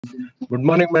Good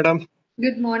morning, madam.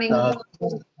 Good morning.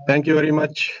 Thank you very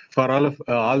much for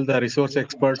all the resource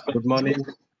experts. Good morning.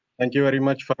 Thank you very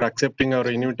much for accepting our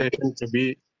invitation to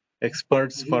be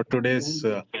experts for today's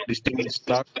distinguished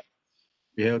talk.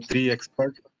 We have 3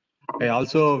 experts. I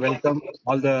also welcome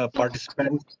all the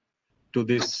participants to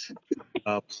this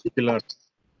particular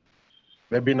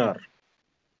webinar.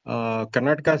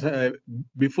 Karnataka,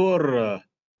 before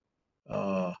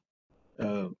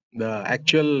the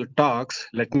actual talks,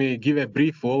 let me give a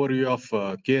brief overview of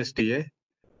KSTA.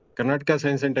 Karnataka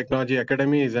Science and Technology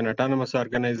Academy is an autonomous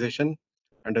organization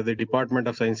under the Department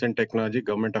of Science and Technology,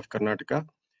 Government of Karnataka.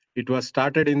 It was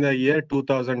started in the year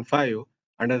 2005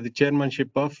 under the chairmanship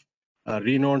of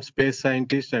renowned space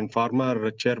scientist and former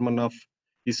chairman of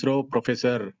ISRO,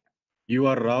 Professor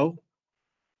U.R. Rao.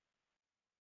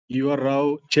 U.R.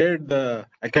 Rao chaired the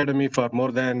academy for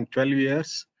more than 12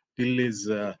 years till his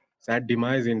sad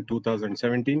demise in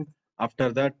 2017.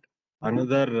 After that,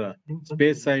 another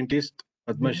space scientist,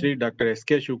 Padma Shri Dr.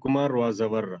 S.K. Shivkumar, was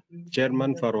our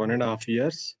chairman for 1.5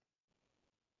 years.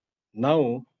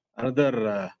 Now,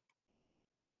 another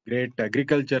great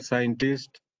agriculture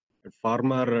scientist,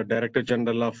 former Director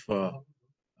General of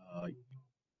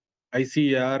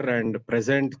ICAR and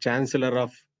present Chancellor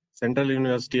of Central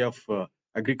University of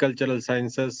Agricultural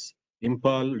Sciences,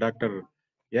 M.Phil, Dr.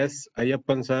 S.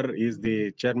 Ayyappan sir is the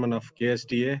chairman of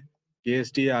KSTA.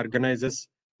 KSTA organizes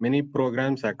many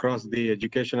programs across the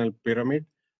educational pyramid,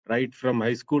 right from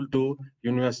high school to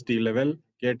university level,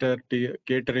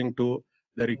 catering to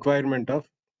the requirement of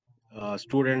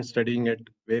students studying at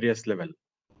various levels.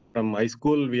 From high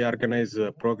school, we organize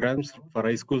programs. For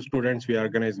high school students, we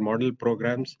organize model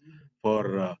programs.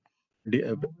 For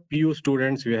PU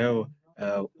students, we have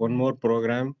one more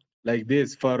program like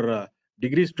this. For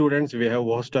degree students, we have a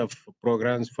host of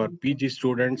programs. For PG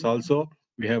students also,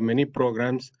 we have many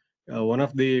programs. One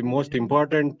of the most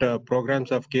important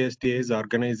programs of KSTA is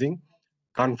organizing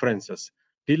conferences.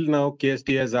 Till now,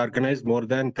 KSTA has organized more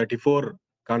than 34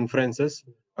 conferences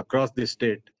across the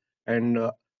state. And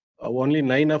only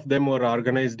 9 of them were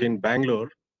organized in Bangalore.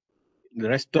 The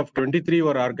rest of 23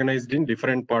 were organized in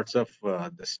different parts of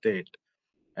the state.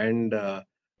 And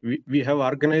we have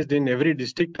organized in every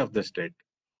district of the state.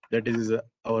 That is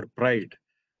our pride.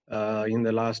 In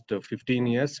the last 15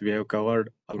 years, we have covered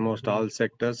almost all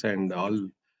sectors and all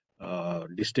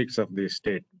districts of the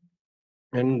state.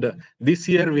 And this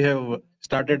year we have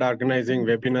started organizing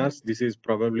webinars. This is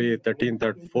probably 13th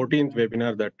or 14th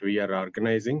webinar that we are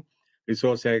organizing.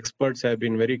 Resource experts have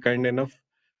been very kind enough.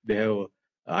 They have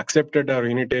accepted our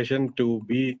invitation to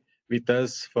be with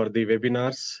us for the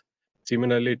webinars.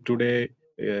 Similarly, today,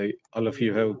 all of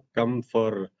you have come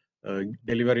for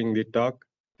delivering the talk.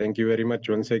 Thank you very much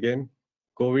once again.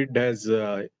 COVID has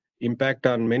impact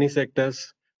on many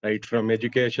sectors, right from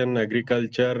education,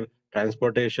 agriculture,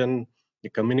 transportation, the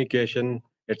communication,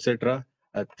 etc.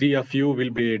 3 of you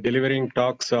will be delivering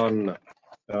talks on.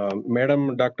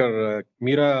 Madam Dr.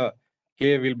 Meera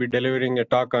K will be delivering a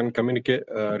talk on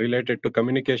related to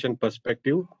communication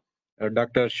perspective.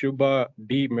 Dr. Shuba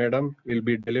D. Madam will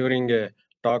be delivering a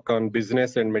talk on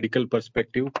business and medical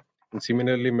perspective. And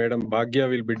similarly, Madam Bhagya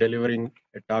will be delivering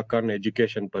a talk on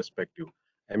education perspective.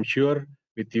 I'm sure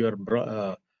with your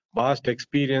vast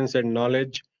experience and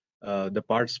knowledge, the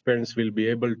participants will be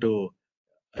able to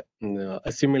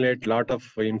assimilate a lot of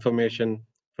information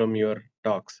from your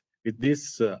talks. With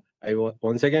this, I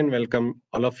once again welcome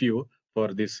all of you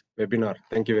for this webinar.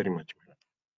 Thank you very much.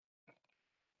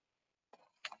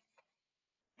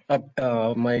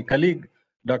 My colleague,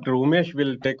 Dr. Umesh,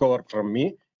 will take over from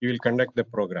me. He will conduct the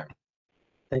program.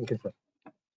 Thank you,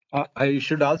 sir. I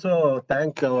should also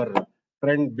thank our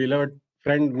beloved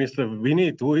friend, Mr.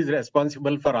 Vineet, who is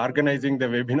responsible for organizing the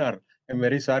webinar. I'm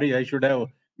very sorry, I should have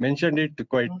mentioned it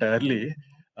quite early.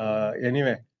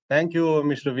 Anyway, thank you,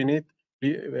 Mr. Vineet.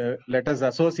 Let us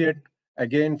associate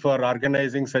again for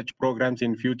organizing such programs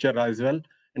in future as well.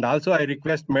 And also, I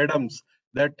request madams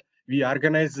that we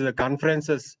organize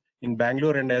conferences in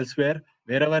Bangalore and elsewhere.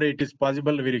 Wherever it is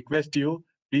possible, we request you,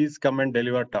 please come and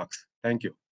deliver talks. Thank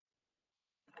you.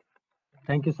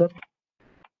 Thank you, sir.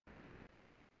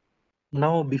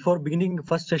 Now, before beginning the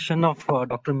first session of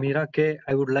Dr. Meera K,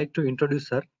 I would like to introduce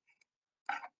her.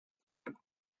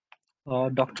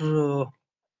 Dr.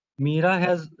 Meera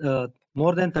has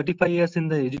more than 35 years in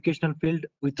the educational field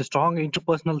with strong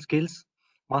interpersonal skills,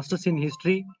 masters in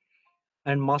history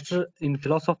and master in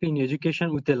philosophy in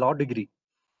education with a law degree.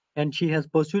 And she has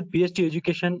pursued Ph.D.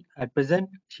 education. At present,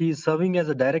 she is serving as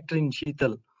a director in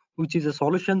SHEETAL, which is a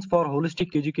solutions for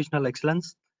holistic educational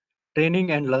excellence,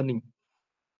 training and learning.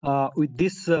 With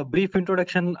this brief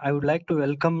introduction, I would like to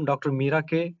welcome Dr. Meera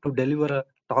K to deliver a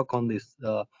talk on this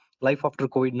life after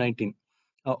COVID-19.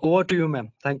 Over to you,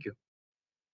 ma'am. Thank you.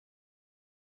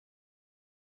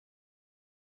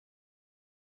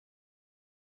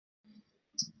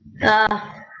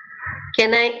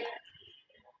 Can I?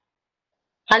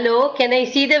 Hello, can I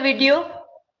see the video?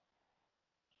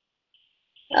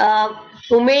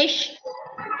 Umesh,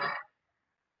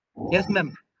 Yes,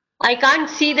 ma'am. I can't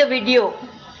see the video.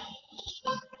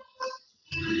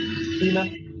 See, ma'am.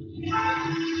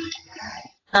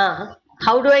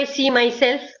 How do I see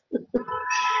myself?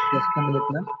 Just a minute,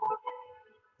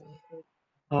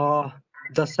 ma'am.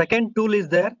 The second tool is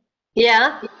there.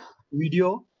 Yeah,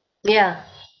 Video. yeah.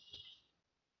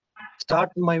 Start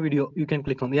my video. You can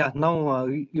click on. Yeah, now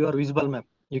you are visible, ma'am.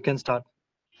 You can start.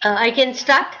 I can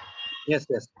start? Yes,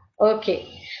 yes. Okay.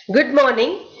 Good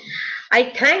morning.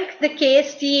 I thank the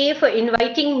KSTA for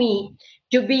inviting me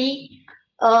to be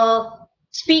a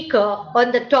speaker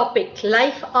on the topic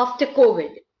Life After COVID.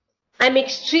 I'm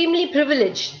extremely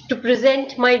privileged to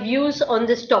present my views on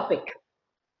this topic.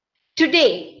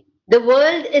 Today, the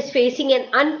world is facing an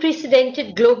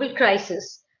unprecedented global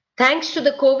crisis thanks to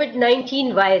the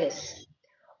COVID-19 virus.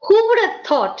 Who would have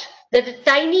thought that a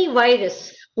tiny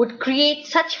virus would create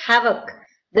such havoc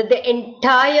that the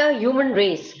entire human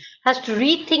race has to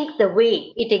rethink the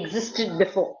way it existed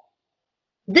before?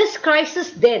 This crisis,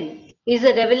 then, is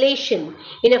a revelation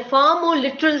in a far more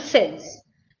literal sense.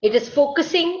 It is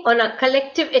focusing on our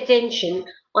collective attention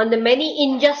on the many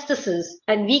injustices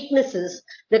and weaknesses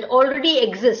that already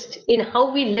exist in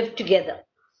how we live together.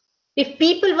 If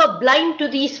people were blind to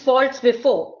these faults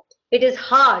before, it is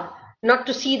hard not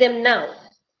to see them now.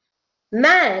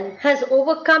 Man has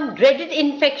overcome dreaded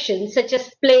infections such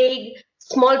as plague,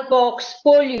 smallpox,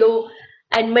 polio,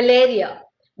 and malaria.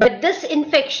 But this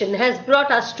infection has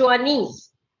brought us to our knees.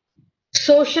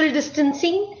 Social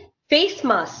distancing, face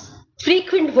masks,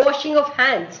 frequent washing of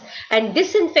hands, and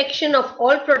disinfection of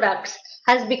all products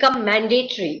has become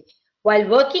mandatory, while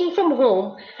working from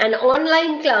home and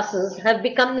online classes have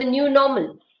become the new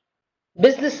normal.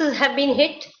 Businesses have been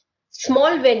hit.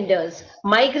 Small vendors,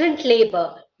 migrant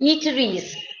labor,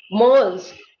 eateries,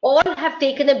 malls, all have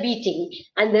taken a beating,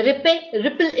 and the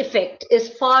ripple effect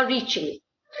is far reaching.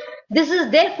 This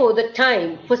is therefore the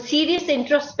time for serious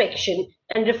introspection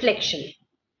and reflection.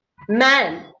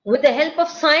 Man, with the help of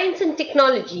science and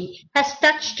technology, has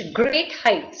touched great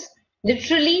heights,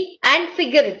 literally and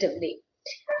figuratively.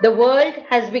 The world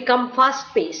has become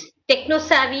fast paced, techno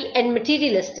savvy, and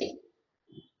materialistic.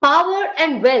 Power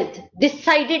and wealth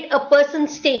decided a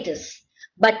person's status.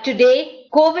 But today,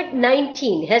 COVID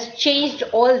 19 has changed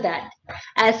all that,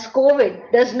 as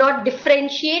COVID does not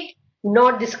differentiate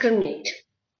nor discriminate.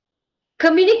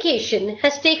 Communication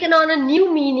has taken on a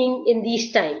new meaning in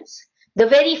these times. The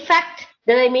very fact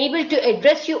that I'm able to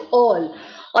address you all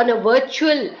on a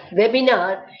virtual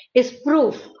webinar is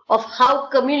proof of how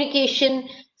communication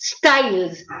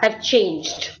styles have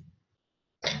changed.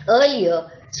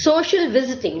 Earlier, social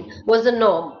visiting was the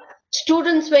norm.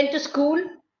 Students went to school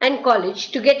and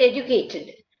college to get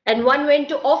educated, and one went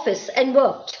to office and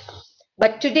worked.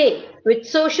 But today, with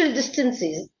social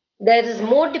distances, there is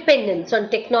more dependence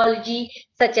on technology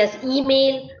such as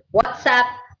email, WhatsApp,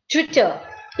 Twitter,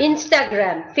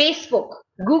 Instagram, Facebook,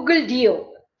 Google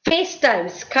Duo, FaceTime,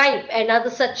 Skype, and other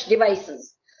such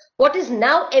devices. What is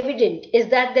now evident is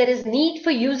that there is need for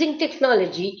using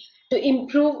technology to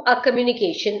improve our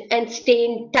communication and stay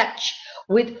in touch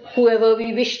with whoever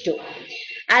we wish to.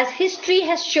 As history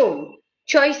has shown,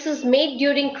 choices made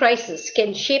during crisis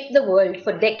can shape the world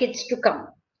for decades to come.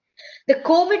 The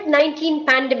COVID-19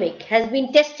 pandemic has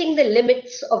been testing the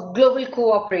limits of global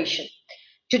cooperation.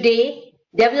 Today,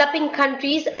 developing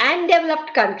countries and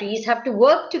developed countries have to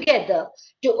work together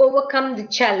to overcome the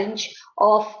challenge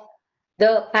of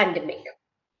the pandemic.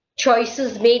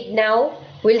 Choices made now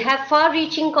will have far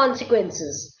reaching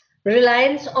consequences.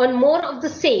 Reliance on more of the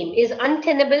same is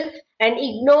untenable and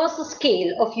ignores the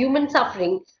scale of human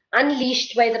suffering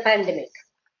unleashed by the pandemic.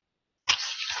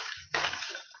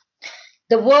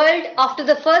 The world after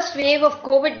the first wave of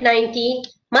COVID-19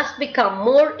 must become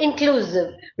more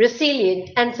inclusive, resilient,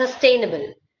 and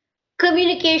sustainable.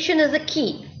 Communication is the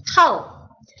key. How?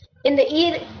 In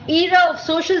the era of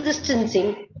social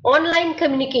distancing, online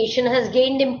communication has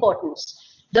gained importance.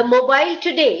 The mobile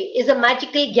today is a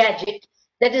magical gadget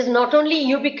that is not only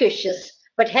ubiquitous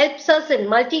but helps us in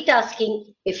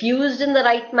multitasking if used in the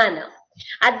right manner.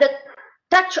 At the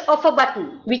touch of a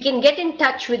button, we can get in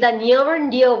touch with our near and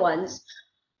dear ones,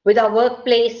 with our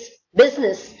workplace,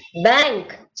 business,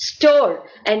 bank, store,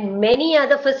 and many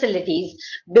other facilities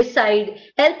beside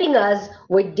helping us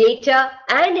with data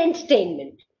and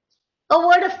entertainment. A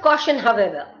word of caution,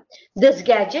 however, this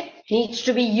gadget needs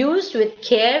to be used with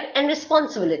care and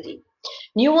responsibility.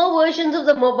 Newer versions of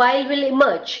the mobile will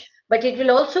emerge, but it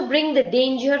will also bring the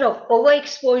danger of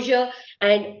overexposure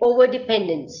and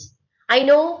overdependence. I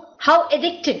know how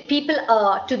addicted people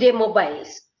are to their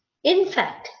mobiles. In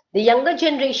fact, the younger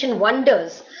generation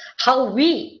wonders how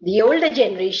we, the older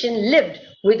generation, lived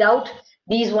without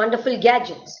these wonderful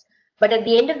gadgets. But at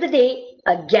the end of the day,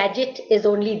 a gadget is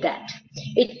only that.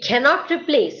 It cannot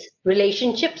replace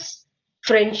relationships,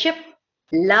 friendship,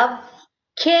 love,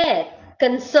 care,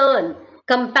 concern,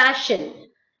 compassion,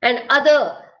 and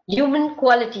other human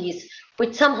qualities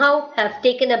which somehow have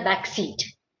taken a back seat.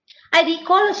 I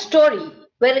recall a story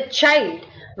where a child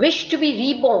wished to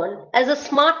be reborn as a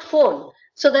smartphone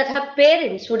so that her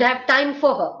parents would have time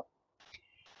for her.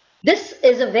 This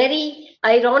is a very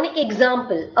ironic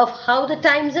example of how the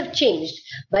times have changed,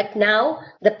 but now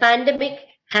the pandemic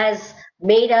has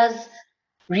made us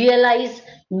realize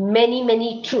many,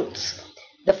 many truths.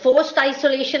 The forced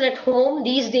isolation at home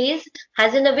these days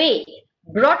has, in a way,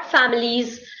 brought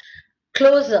families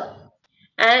closer,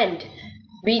 and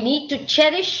we need to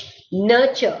cherish,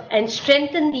 nurture, and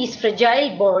strengthen these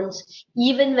fragile bonds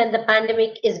even when the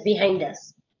pandemic is behind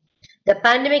us. The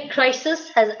pandemic crisis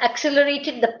has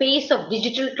accelerated the pace of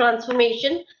digital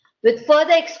transformation with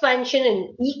further expansion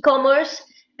in e-commerce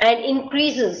and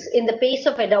increases in the pace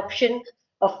of adoption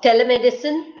of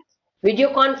telemedicine,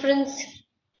 video conference,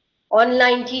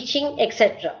 online teaching,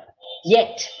 etc.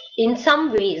 Yet, in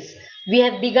some ways, we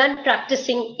have begun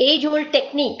practicing age-old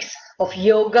techniques of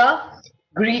yoga,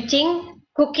 greeting,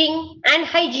 cooking, and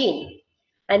hygiene.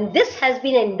 And this has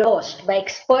been endorsed by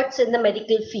experts in the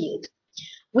medical field.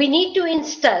 We need to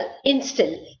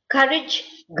instill courage,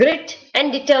 grit,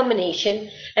 and determination,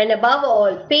 and above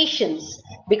all, patience,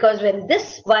 because when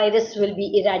this virus will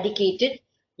be eradicated,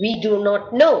 we do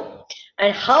not know.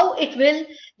 And how it will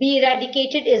be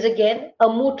eradicated is again a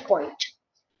moot point.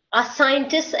 Our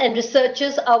scientists and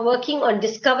researchers are working on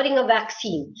discovering a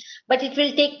vaccine, but it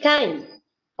will take time.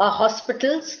 Our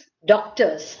hospitals,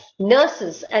 doctors,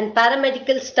 nurses, and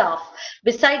paramedical staff,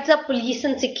 besides our police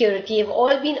and security, have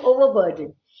all been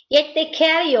overburdened. Yet they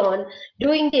carry on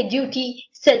doing their duty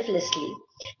selflessly.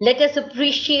 Let us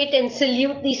appreciate and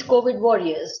salute these COVID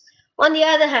warriors. On the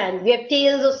other hand, we have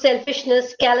tales of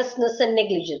selfishness, callousness, and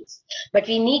negligence. But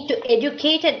we need to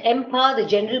educate and empower the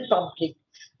general public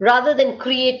rather than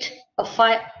create a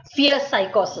fear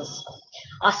psychosis.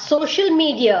 Our social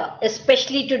media,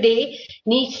 especially today,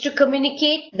 needs to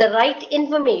communicate the right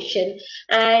information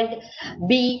and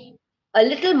be a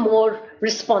little more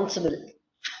responsible.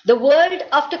 The world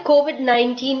after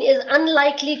COVID-19 is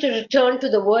unlikely to return to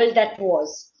the world that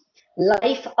was.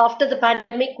 Life after the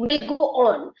pandemic will go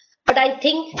on, but I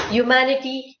think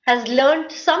humanity has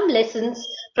learned some lessons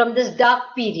from this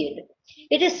dark period.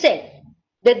 It is said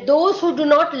that those who do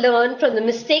not learn from the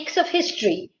mistakes of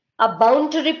history are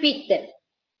bound to repeat them.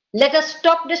 Let us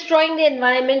stop destroying the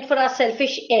environment for our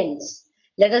selfish ends.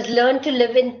 Let us learn to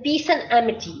live in peace and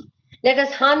amity. Let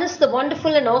us harness the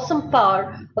wonderful and awesome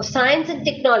power of science and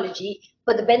technology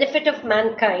for the benefit of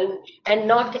mankind and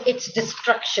not its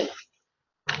destruction.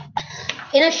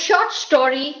 In a short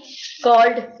story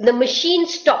called The Machine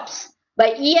Stops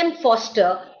by E.M.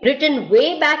 Foster, written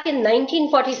way back in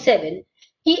 1947,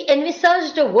 he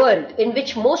envisaged a world in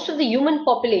which most of the human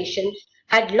population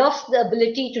had lost the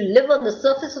ability to live on the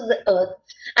surface of the earth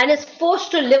and is forced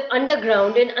to live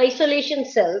underground in isolation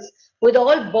cells with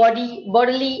all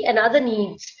bodily and other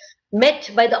needs met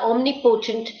by the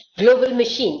omnipotent global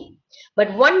machine.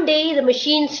 But one day the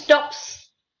machine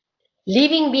stops,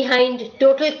 leaving behind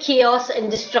total chaos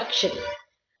and destruction.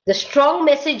 The strong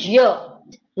message here,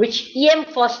 which E.M.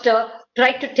 Foster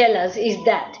tried to tell us, is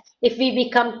that if we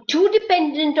become too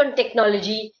dependent on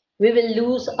technology, we will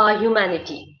lose our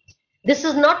humanity. This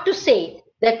is not to say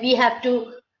that we have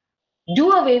to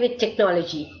do away with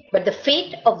technology, but the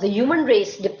fate of the human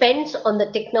race depends on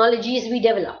the technologies we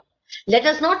develop. Let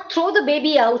us not throw the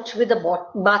baby out with the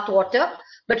bathwater,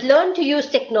 but learn to use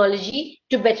technology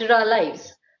to better our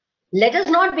lives. Let us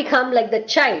not become like the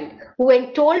child who,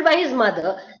 when told by his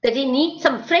mother that he needs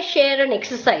some fresh air and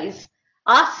exercise,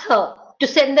 asks her to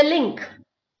send the link.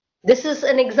 This is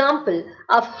an example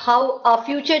of how our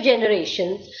future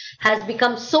generation has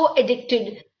become so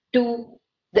addicted to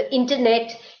the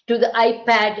internet, to the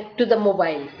iPad, to the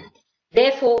mobile.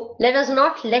 Therefore, let us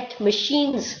not let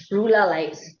machines rule our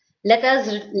lives. Let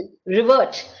us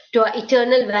revert to our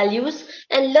eternal values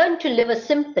and learn to live a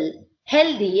simple,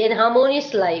 healthy, and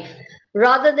harmonious life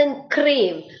rather than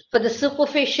crave for the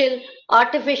superficial,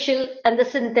 artificial, and the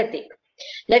synthetic.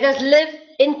 Let us live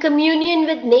in communion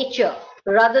with nature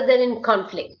rather than in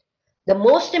conflict. The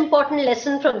most important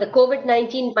lesson from the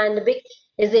COVID-19 pandemic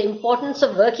is the importance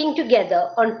of working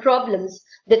together on problems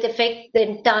that affect the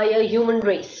entire human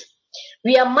race.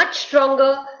 We are much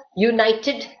stronger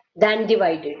united than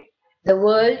divided. The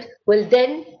world will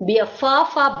then be a far,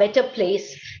 far better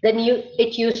place than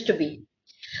it used to be.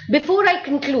 Before I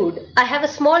conclude, I have a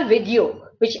small video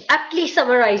which aptly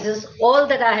summarizes all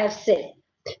that I have said.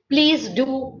 Please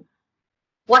do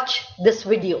watch this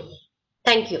video.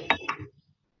 Thank you.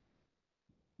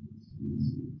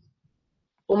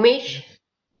 Umesh,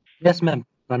 Yes, ma'am.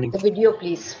 Running. the video,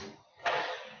 please.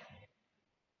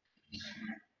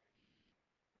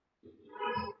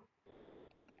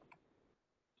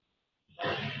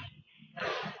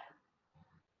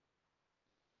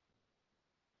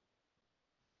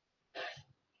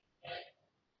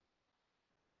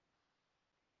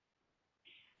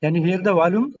 Can you hear the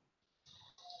volume?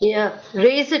 Yeah,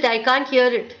 raise it. I can't hear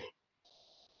it.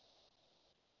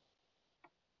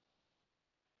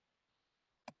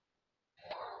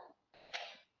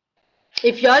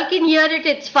 If y'all can hear it,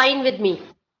 it's fine with me.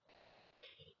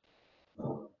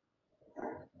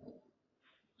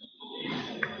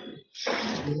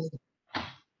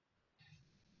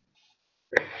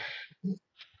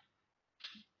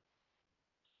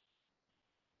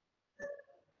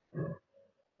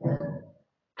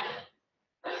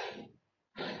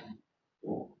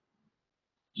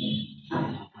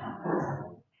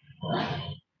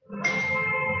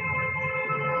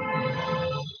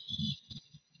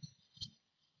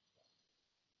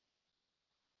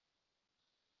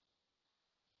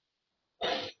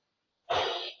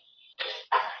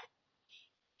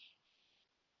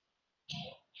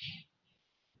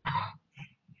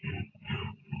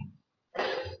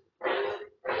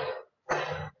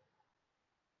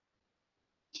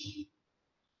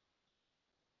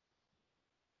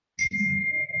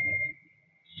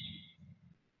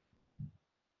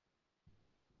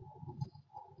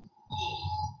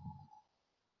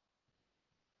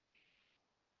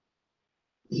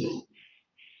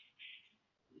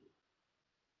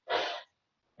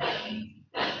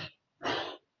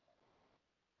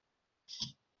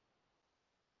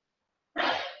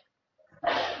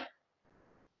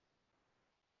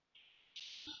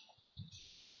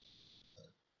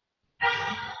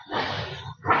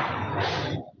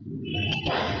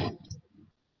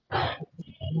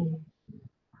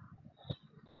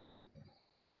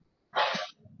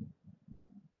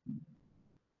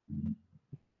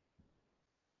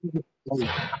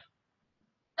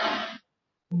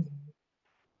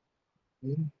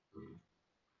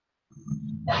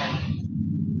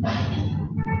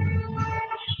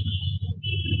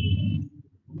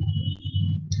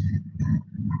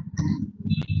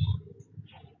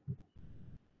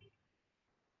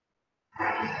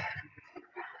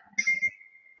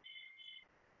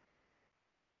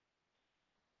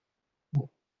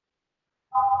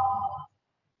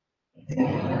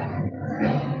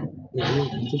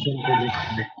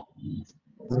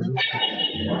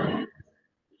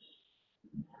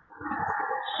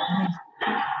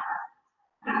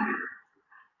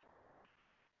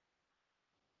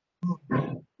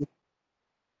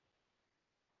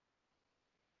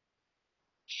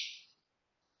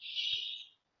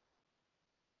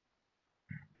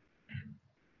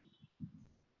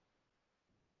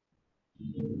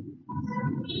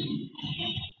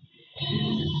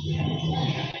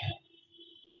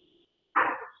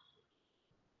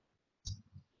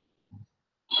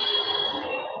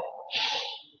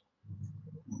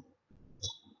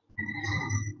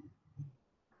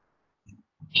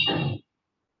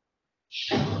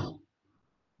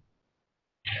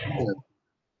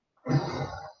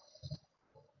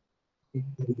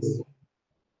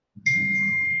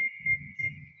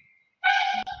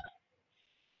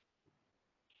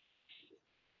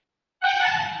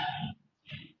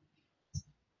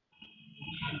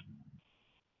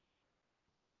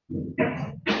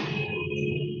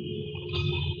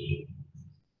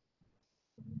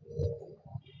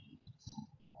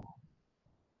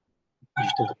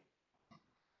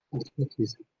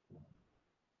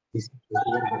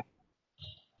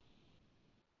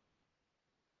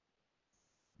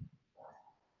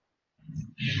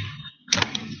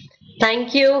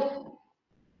 Thank you.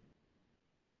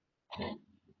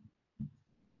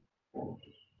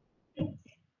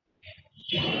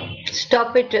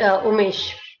 Stop it,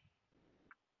 Umesh.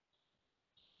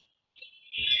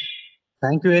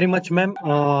 Thank you very much, ma'am.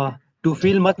 To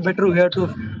feel much better, we have to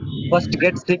first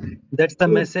get sick. That's the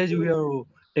message we have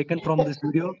taken from this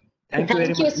video. Thank you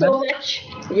very Thank you much, so ma'am. much.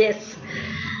 Yes.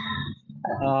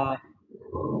 Uh,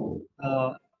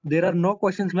 there are no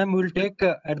questions, ma'am. We will take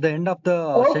at the end of the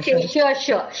Okay, session.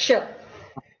 sure.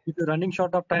 If you're running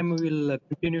short of time, we will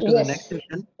continue to the next Yes.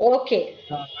 session. Okay.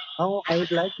 Now, I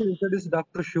would like to introduce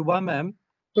Dr. Shuba, ma'am,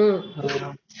 Hmm.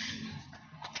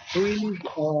 who is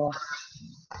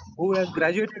who has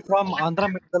graduated from Andhra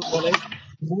Medical College,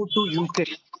 moved to UK.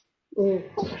 Hmm.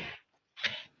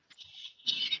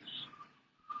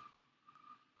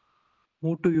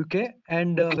 Moved to UK,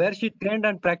 and where she trained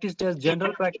and practiced as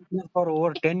general practitioner for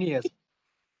over 10 years.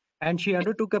 And she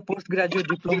undertook a postgraduate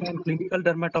diploma in clinical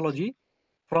dermatology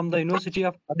from the University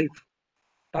of Cardiff.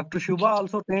 Dr. Shuba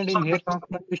also trained in hair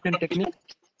transplantation techniques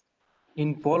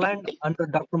in Poland under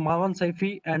Dr. Marwan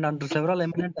Saifi and under several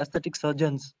eminent aesthetic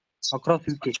surgeons across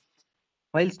UK.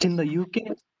 Whilst in the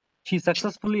UK, she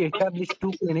successfully established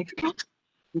 2 clinics.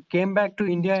 She came back to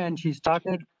India and she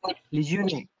started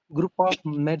Hygiene group of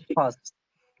med spas,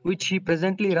 which she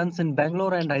presently runs in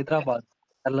Bangalore and Hyderabad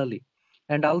parallelly.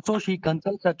 And also she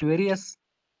consults at various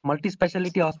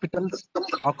multi-speciality hospitals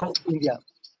across India.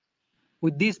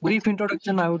 With this brief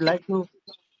introduction, I would like to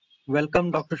welcome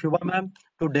Dr. Shubha ma'am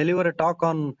to deliver a talk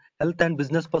on health and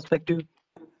business perspective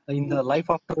in the life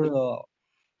after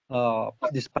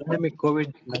this pandemic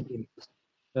COVID-19.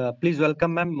 Please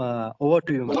welcome ma'am. Over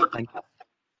to you, ma'am. Thank you.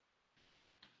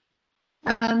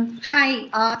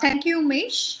 Hi, thank you,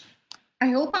 Umesh. I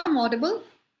hope I'm audible.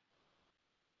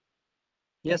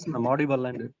 Yes, ma'am. Audible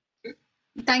and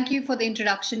Thank you for the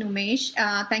introduction, Umesh.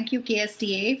 Thank you,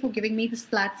 KSTA, for giving me this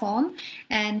platform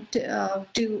and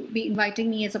to be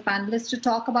inviting me as a panelist to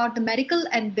talk about the medical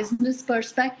and business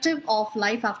perspective of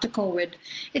life after COVID.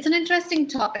 It's an interesting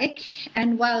topic,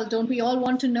 and well, don't we all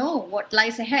want to know what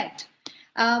lies ahead?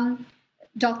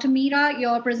 Dr. Meera,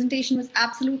 your presentation was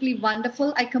absolutely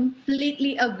wonderful. I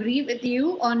completely agree with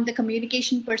you on the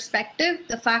communication perspective.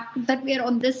 The fact that we are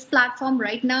on this platform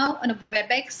right now on a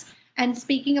WebEx and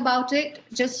speaking about it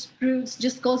just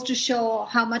goes to show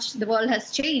how much the world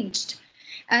has changed.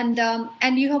 And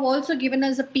you have also given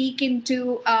us a peek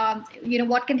into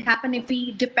what can happen if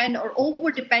we depend or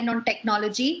over depend on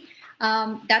technology.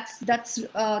 That's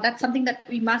something that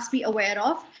we must be aware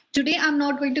of. Today, I'm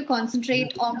not going to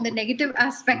concentrate on the negative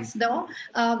aspects, though.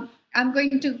 I'm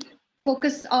going to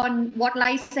focus on what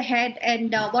lies ahead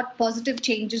and what positive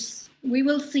changes we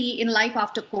will see in life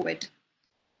after COVID.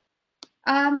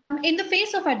 In the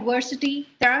face of adversity,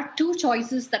 there are 2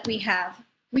 choices that we have.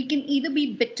 We can either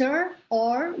be bitter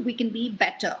or we can be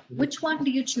better. Which one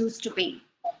do you choose to be?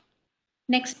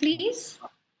 Next, please.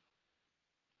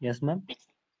 yes, ma'am.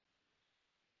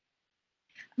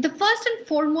 The first and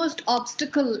foremost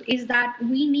obstacle is that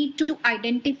we need to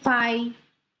identify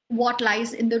what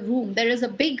lies in the room. There is a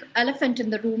big elephant in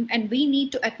the room, and we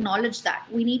need to acknowledge that.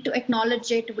 We need to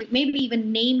acknowledge it, maybe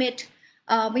even name it.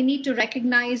 We need to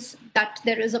recognize that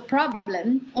there is a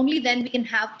problem. Only then we can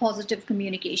have positive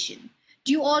communication.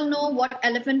 Do you all know what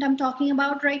elephant I'm talking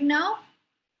about right now?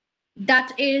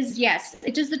 That is, yes,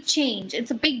 it is the change.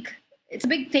 It's a big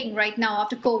thing right now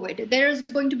after COVID. There is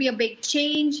going to be a big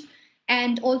change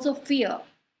and also fear.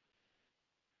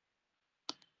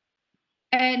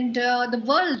 And the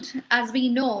world, as we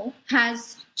know,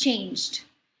 has changed.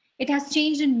 It has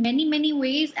changed in many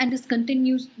ways and is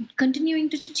continuing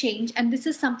to change. And this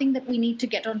is something that we need to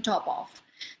get on top of.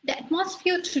 The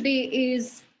atmosphere today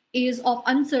is of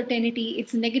uncertainty,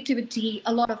 it's negativity,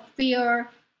 a lot of fear.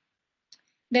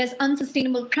 There's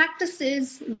unsustainable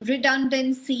practices,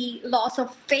 redundancy, loss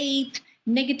of faith,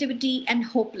 negativity, and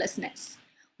hopelessness.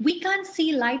 We can't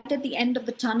see light at the end of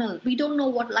the tunnel. We don't know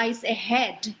what lies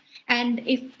ahead and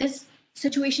if this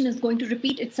situation is going to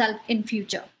repeat itself in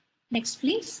future. Next,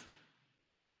 please.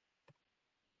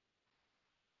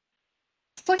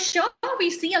 For sure, we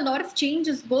see a lot of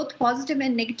changes, both positive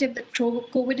and negative, that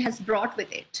COVID has brought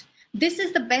with it. This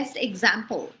is the best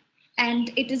example,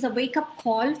 and it is a wake-up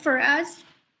call for us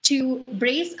to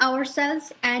brace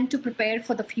ourselves and to prepare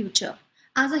for the future.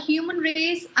 As a human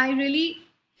race, I really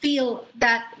feel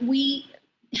that we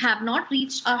have not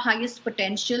reached our highest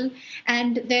potential,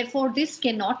 and therefore this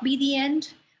cannot be the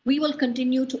end. We will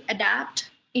continue to adapt,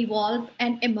 evolve,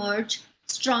 and emerge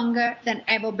stronger than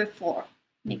ever before.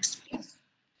 Next, please.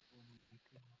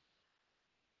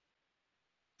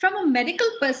 From a medical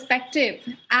perspective,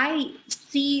 I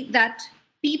see that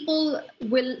people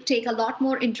will take a lot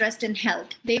more interest in health.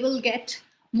 They will get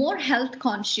more health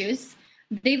conscious.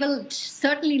 They will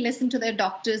certainly listen to their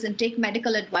doctors and take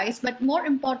medical advice. But more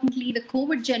importantly, the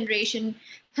COVID generation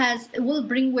will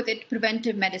bring with it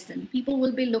preventive medicine. People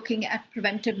will be looking at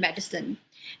preventive medicine.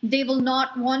 They will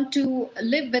not want to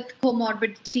live with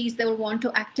comorbidities. They will want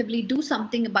to actively do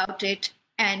something about it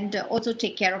and also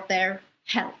take care of their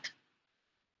health.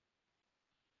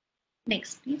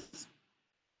 Next, please.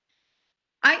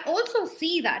 I also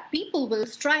see that people will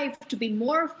strive to be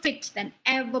more fit than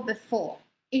ever before.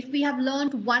 If we have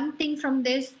learned one thing from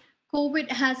this,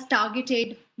 COVID has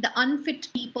targeted the unfit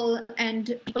people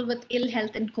and people with ill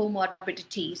health and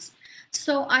comorbidities.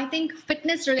 So I think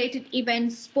fitness related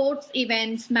events, sports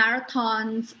events,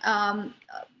 marathons,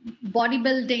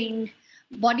 bodybuilding,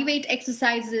 body weight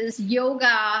exercises,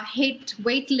 yoga, HIIT,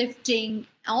 weightlifting,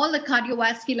 all the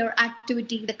cardiovascular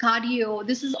activity, the cardio,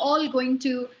 this is all going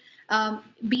to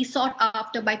be sought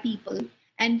after by people.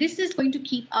 And this is going to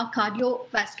keep our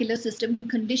cardiovascular system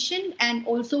conditioned and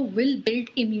also will build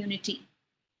immunity.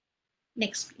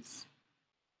 Next, please.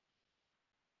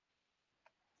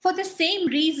 For the same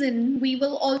reason, we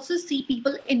will also see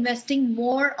people investing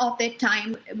more of their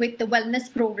time with the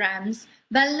wellness programs.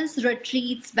 Wellness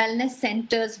retreats, wellness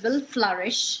centers will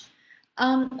flourish.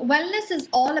 Wellness is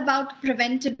all about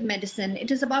preventive medicine.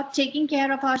 It is about taking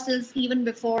care of ourselves even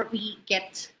before we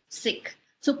get sick.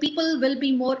 So people will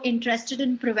be more interested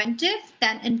in preventive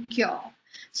than in cure.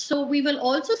 So we will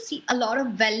also see a lot of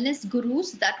wellness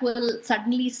gurus that will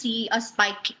suddenly see a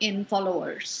spike in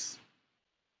followers.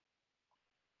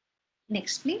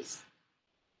 Next, please.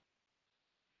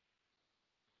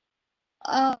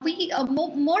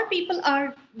 More people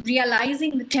are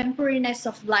realizing the temporariness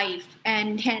of life,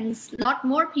 and hence a lot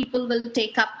more people will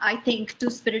take up, I think, to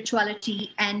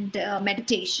spirituality and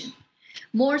meditation.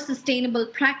 More sustainable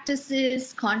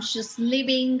practices, conscious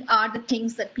living are the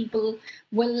things that people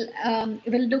will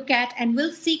look at and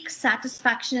will seek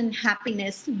satisfaction and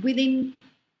happiness within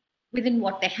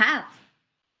what they have.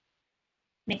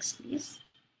 Next, please.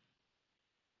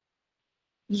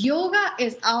 Yoga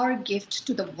is our gift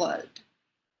to the world.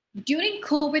 During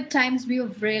COVID times, we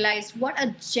have realized what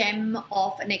a gem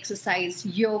of an exercise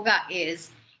yoga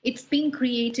is. It's been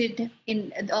created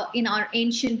in our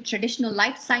ancient traditional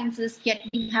life sciences, yet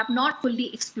we have not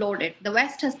fully explored it. The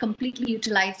West has completely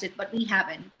utilized it, but we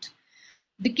haven't.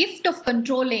 The gift of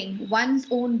controlling one's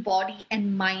own body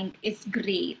and mind is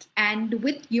great. And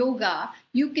with yoga,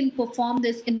 you can perform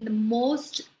this in the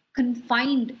most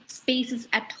confined spaces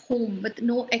at home with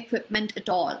no equipment at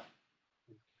all.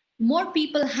 More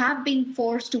people have been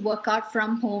forced to work out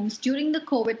from homes during the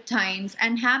COVID times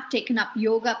and have taken up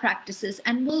yoga practices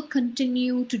and will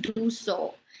continue to do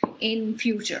so in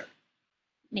future.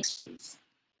 Next, please.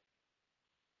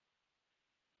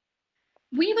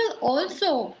 We will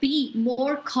also be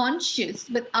more conscious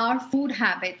with our food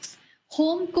habits.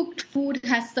 Home cooked food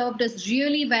has served us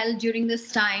really well during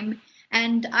this time.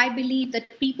 And I believe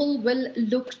that people will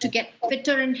look to get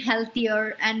fitter and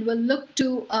healthier and will look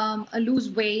to lose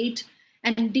weight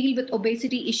and deal with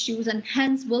obesity issues, and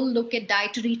hence will look at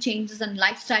dietary changes and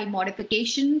lifestyle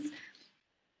modifications.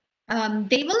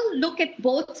 They will look at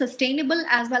both sustainable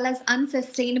as well as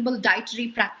unsustainable dietary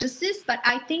practices. But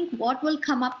I think what will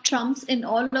come up trumps in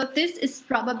all of this is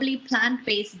probably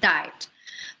plant-based diet.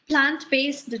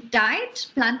 Plant-based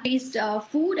diet, plant-based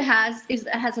food has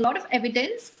a lot of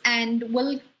evidence and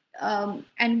will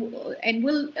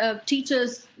teach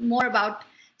us more about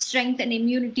strength and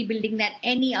immunity building than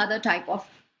any other type of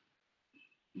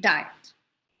diet.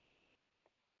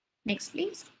 Next,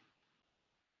 please.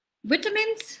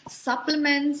 Vitamins,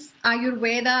 supplements,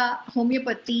 Ayurveda,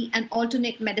 homeopathy, and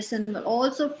alternate medicine will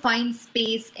also find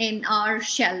space in our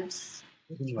shelves.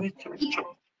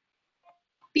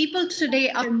 People today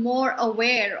are more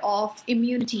aware of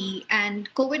immunity, and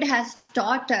COVID has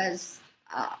taught us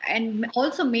and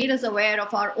also made us aware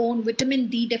of our own vitamin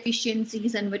D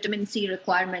deficiencies and vitamin C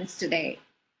requirements today.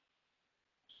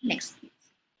 Next, please.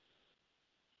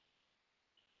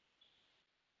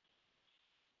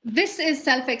 This is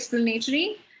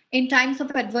self-explanatory. In times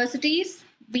of adversities,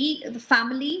 we, the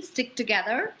family, stick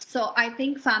together. So I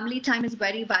think family time is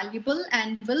very valuable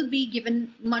and will be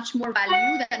given much more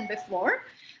value than before.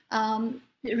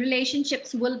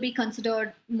 Relationships will be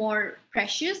considered more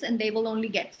precious and they will only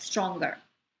get stronger.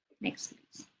 Next,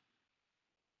 please.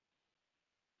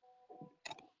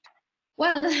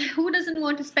 Well, who doesn't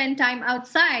want to spend time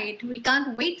outside? We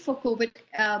can't wait for COVID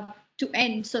to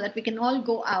end so that we can all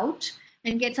go out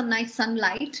and get some nice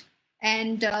sunlight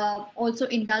and also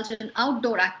indulge in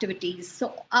outdoor activities.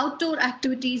 So outdoor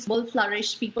activities will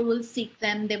flourish. People will seek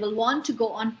them. They will want to go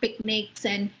on picnics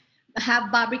and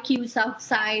have barbecues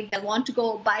outside. They want to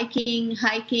go biking,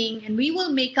 hiking, and we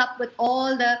will make up with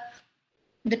all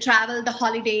the travel, the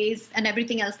holidays, and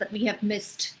everything else that we have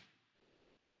missed.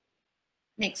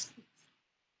 Next.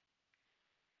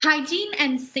 Hygiene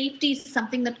and safety is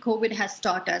something that COVID has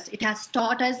taught us. It has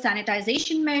taught us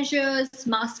sanitization measures,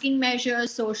 masking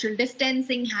measures, social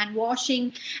distancing, hand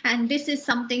washing, and this is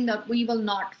something that we will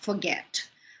not forget.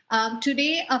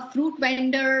 Today, a fruit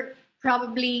vendor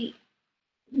probably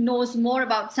knows more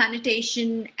about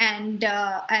sanitation and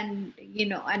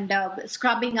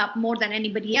scrubbing up more than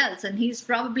anybody else, and he's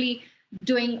probably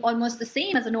doing almost the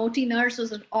same as an OT nurse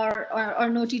or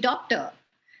an OT doctor.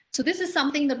 So this is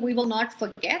something that we will not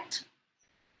forget.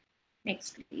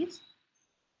 Next, please.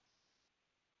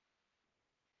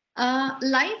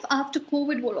 Life after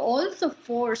COVID will also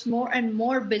force more and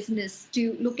more business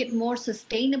to look at more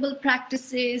sustainable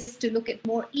practices, to look at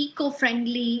more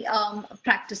eco-friendly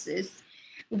practices.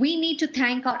 We need to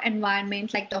thank our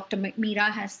environment, like Dr.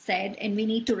 Meera has said, and we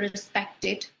need to respect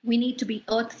it. We need to be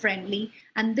earth-friendly,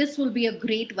 and this will be a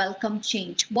great welcome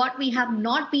change. What we have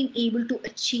not been able to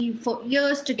achieve for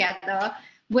years together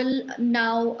will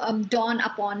now dawn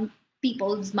upon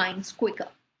people's minds quicker.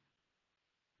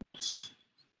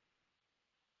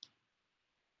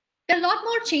 There are a lot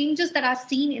more changes that are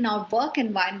seen in our work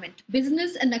environment.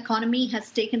 Business and economy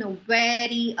has taken a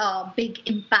very big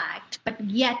impact, but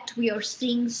yet we are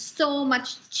seeing so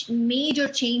much major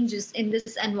changes in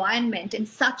this environment in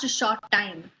such a short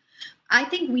time. I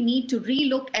think we need to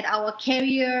relook at our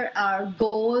career, our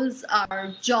goals,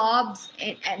 our jobs,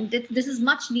 and this is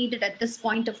much needed at this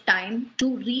point of time to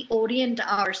reorient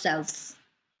ourselves.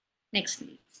 Next,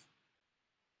 please.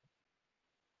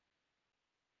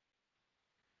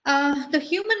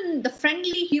 The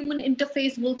friendly human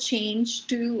interface will change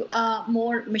to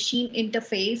more machine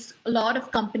interface. A lot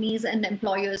of companies and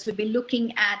employers will be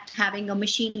looking at having a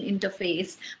machine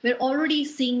interface. We're already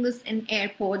seeing this in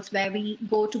airports where we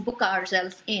go to book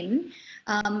ourselves in.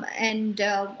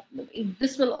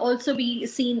 This will also be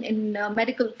seen in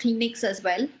medical clinics as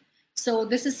well. So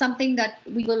this is something that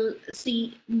we will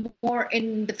see more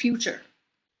in the future.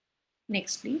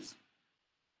 Next, please.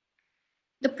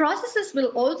 The processes will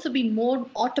also be more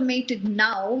automated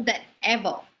now than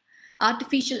ever.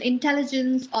 Artificial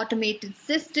intelligence, automated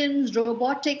systems,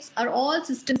 robotics are all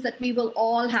systems that we will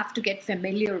all have to get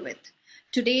familiar with.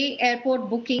 Today, airport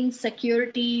booking,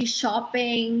 security,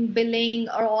 shopping, billing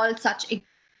are all such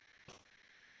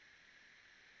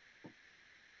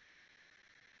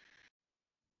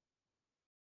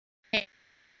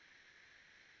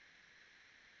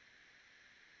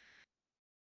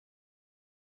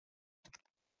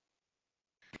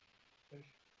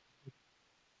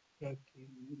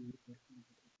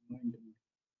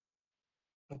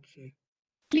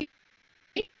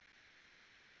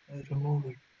Remove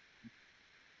it.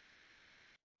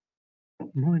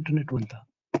 No internet banta.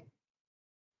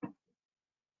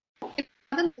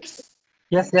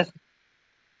 Yes,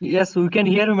 yes, we can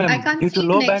hear you, I ma'am. can't Due see to the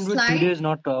low next bandwidth, slide. video is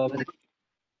not very.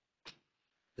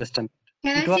 Just a minute.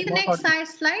 Can I see the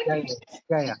next slide?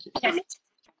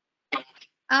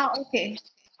 Yeah. Okay.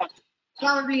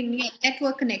 Probably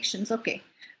network connections. Okay.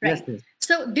 Right. Yes.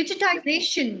 So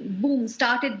digitization boom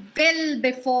started well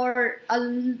before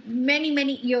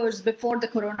many years before the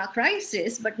corona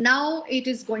crisis, but now it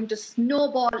is going to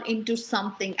snowball into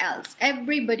something else.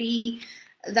 Everybody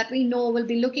that we know will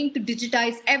be looking to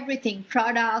digitize everything,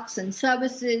 products and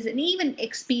services and even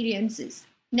experiences.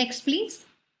 Next, please.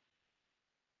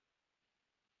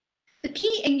 The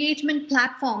key engagement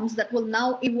platforms that will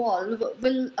now evolve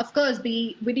will, of course,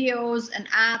 be videos and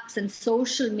apps and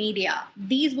social media.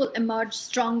 These will emerge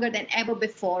stronger than ever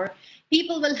before.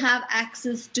 People will have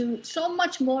access to so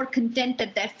much more content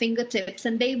at their fingertips,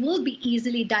 and they will be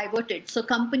easily diverted. So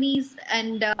companies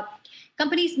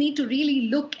need to really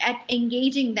look at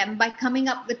engaging them by coming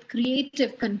up with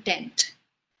creative content.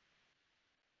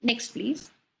 Next, please.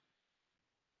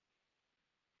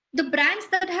 The brands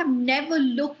that have never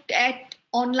looked at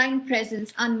online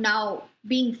presence are now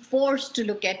being forced to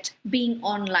look at being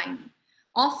online.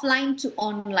 Offline to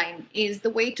online is the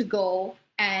way to go.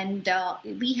 And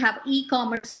we have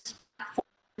e-commerce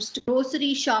platforms to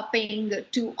grocery shopping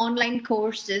to online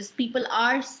courses. People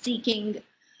are seeking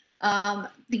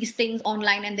these things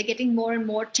online and they're getting more and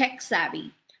more tech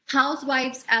savvy.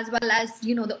 Housewives as well as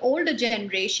the older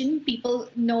generation, people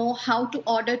know how to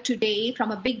order today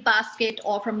from a big basket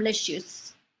or from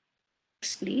Licious.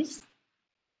 Next, please.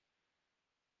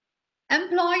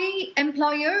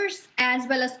 Employers as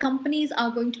well as companies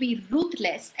are going to be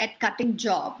ruthless at cutting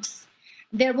jobs.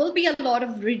 There will be a lot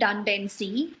of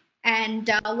redundancy, and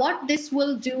what this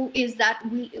will do is that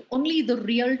only the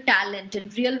real talent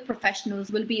and real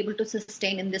professionals will be able to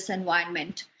sustain in this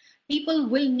environment. People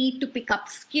will need to pick up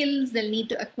skills, they'll need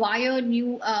to acquire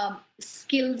new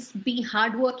skills, be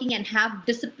hardworking and have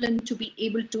discipline to be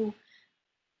able to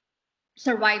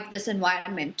survive this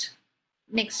environment.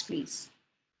 Next, please.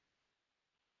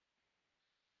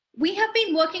 We have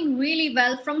been working really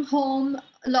well from home.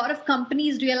 A lot of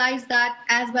companies realize that,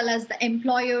 as well as the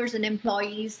employers and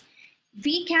employees.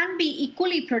 We can be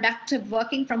equally productive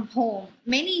working from home.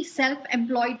 Many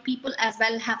self-employed people as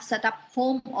well have set up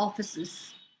home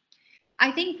offices.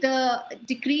 I think the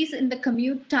decrease in the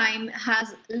commute time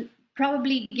has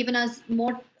probably given us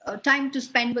more time to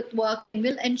spend with work and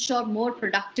will ensure more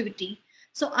productivity.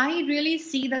 So I really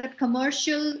see that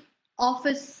commercial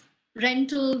office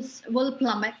rentals will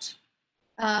plummet,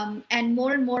 and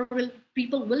more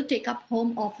people will take up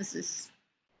home offices.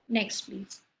 Next,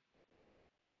 please.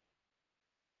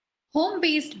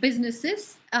 Home-based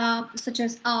businesses such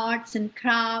as arts and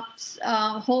crafts,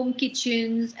 home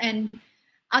kitchens, and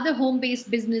other home-based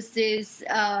businesses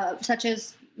such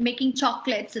as making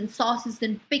chocolates and sauces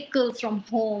and pickles from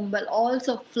home will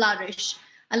also flourish.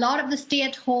 A lot of the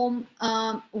stay-at-home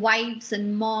wives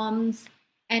and moms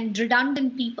and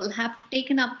redundant people have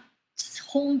taken up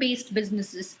home-based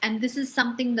businesses, and this is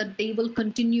something that they will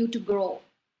continue to grow.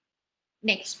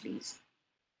 Next, please.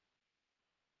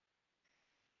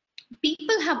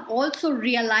 People have also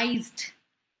realized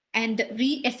and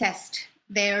reassessed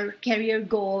their career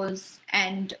goals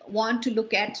and want to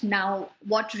look at now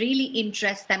what really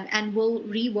interests them and will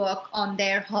rework on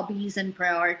their hobbies and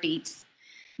priorities.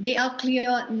 They are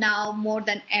clear now more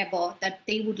than ever that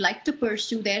they would like to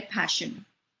pursue their passion.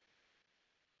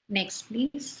 Next,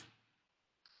 please.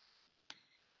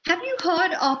 Have you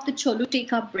heard of the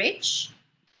Choluteca Bridge?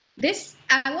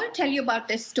 I want to tell you about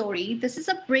this story. This is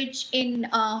a bridge in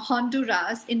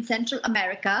Honduras in Central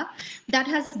America that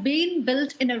has been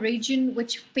built in a region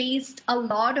which faced a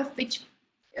lot of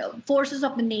forces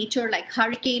of the nature like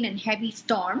hurricane and heavy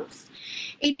storms.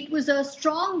 It was a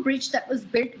strong bridge that was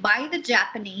built by the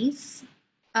Japanese.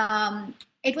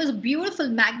 It was a beautiful,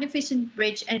 magnificent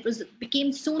bridge, and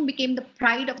it soon became the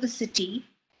pride of the city.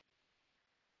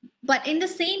 But in the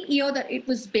same year that it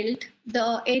was built,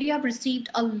 the area received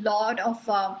a lot of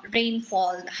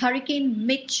rainfall. Hurricane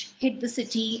Mitch hit the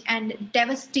city and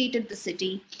devastated the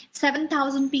city.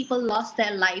 7,000 people lost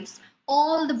their lives.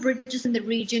 All the bridges in the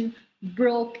region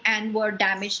broke and were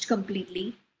damaged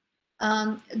completely.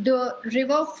 The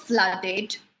river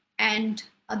flooded, and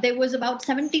there was about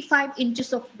 75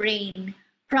 inches of rain,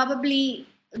 probably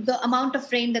the amount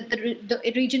of rain that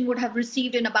the region would have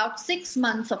received in about 6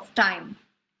 months of time.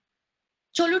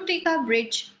 Choluteca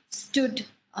Bridge stood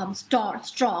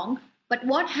strong, but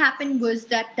what happened was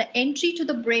that the entry to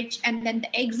the bridge and then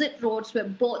the exit roads were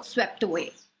both swept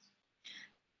away.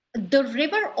 The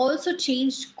river also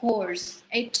changed course.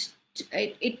 It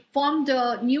formed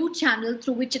a new channel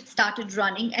through which it started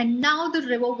running, and now the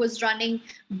river was running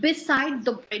beside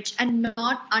the bridge and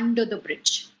not under the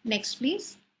bridge. Next,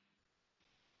 please.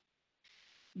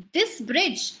 This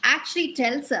bridge actually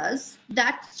tells us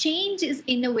that change is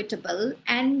inevitable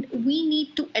and we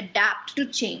need to adapt to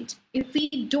change. If we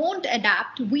don't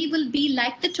adapt, we will be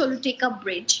like the Choluteca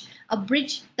Bridge, a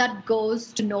bridge that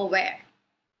goes to nowhere.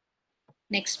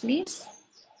 Next, please.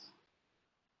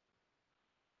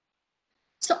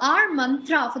 So our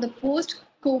mantra for the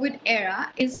post-COVID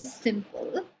era is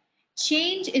simple.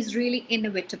 Change is really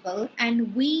inevitable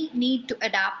and we need to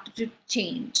adapt to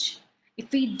change. If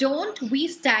we don't, we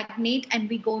stagnate and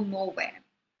we go nowhere.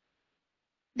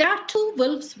 There are two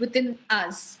wolves within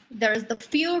us. There is the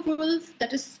fear wolf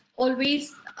that is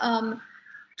always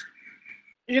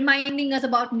reminding us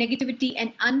about negativity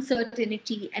and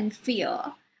uncertainty and fear,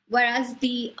 whereas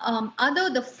the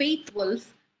other, the faith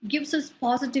wolf, gives us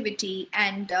positivity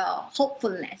and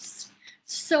hopefulness.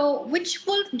 So which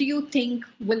wolf do you think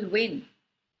will win?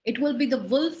 It will be the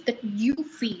wolf that you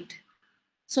feed.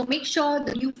 So make sure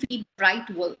that you feed the right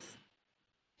wolf.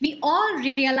 We all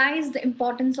realize the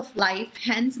importance of life,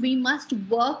 hence we must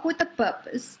work with a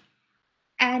purpose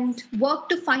and work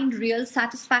to find real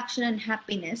satisfaction and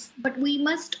happiness, but we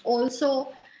must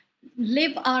also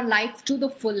live our life to the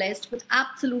fullest with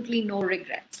absolutely no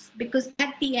regrets, because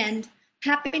at the end,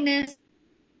 happiness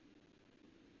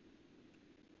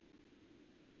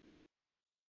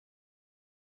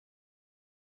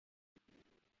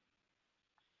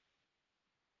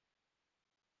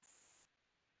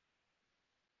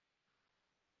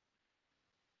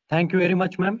Thank you very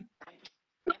much, ma'am.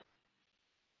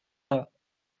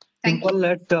 Thank you. Simple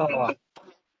at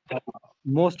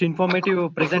most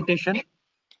informative presentation,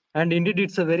 and indeed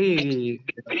it's a very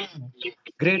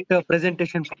great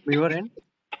presentation from your end.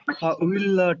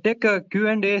 We'll take a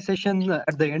Q&A session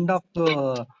at the end of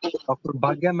Dr.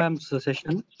 Bhagya ma'am's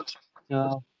session.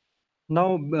 Now,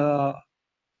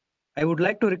 I would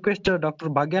like to request Dr.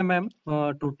 Bhagya ma'am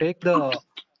to take the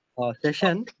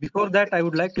session. Before that, I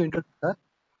would like to introduce her.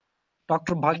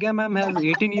 Dr. Bhagya ma'am has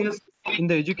 18 years in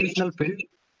the educational field,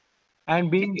 and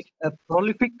being a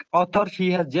prolific author, she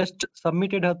has just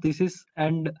submitted her thesis,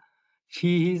 and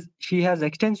she has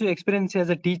extensive experience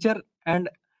as a teacher and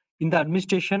in the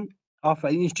administration of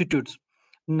institutes.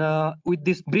 Now, with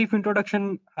this brief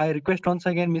introduction, I request once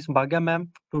again Ms. Bhagya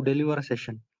ma'am to deliver a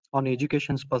session on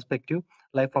education's perspective,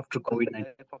 life after COVID-19.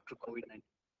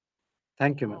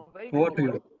 Thank you, ma'am. Very Over good to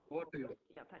morning. you.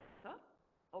 Yeah, thanks, sir.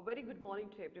 A very good morning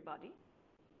to everybody.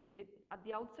 At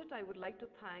the outset, I would like to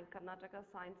thank Karnataka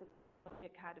Science and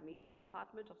Technology Academy,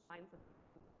 Department of Science and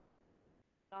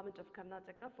Government of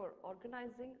Karnataka for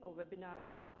organizing a webinar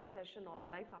session on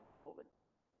life after COVID.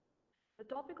 The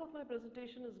topic of my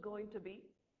presentation is going to be,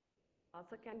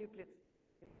 sir, can you please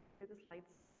play the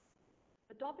slides?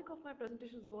 The topic of my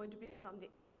presentation is going to be from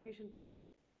the education.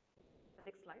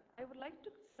 Next slide. I would like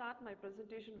to start my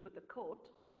presentation with a quote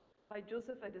by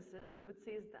Joseph Edison, which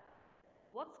says that,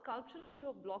 "What sculpture to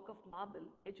a block of marble,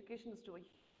 education is to a..."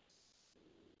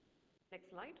 Next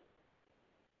slide.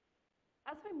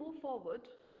 As we move forward,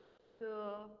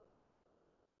 the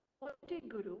poetic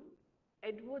guru,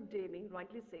 Edward Deming,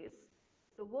 rightly says,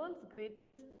 the world's greatest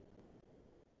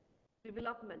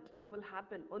development will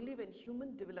happen only when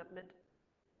human development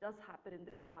does happen in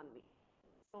the economy.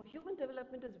 So human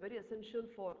development is very essential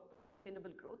for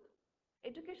sustainable growth.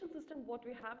 Education system, what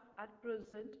we have at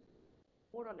present,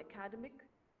 more on academic,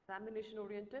 examination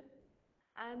oriented,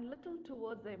 and little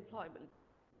towards the employment.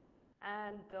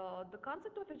 And the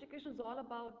concept of education is all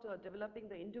about developing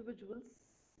the individuals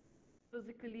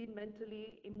physically,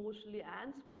 mentally, emotionally,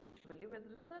 and spiritually. When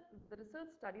the research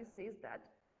study says that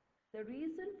the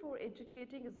reason for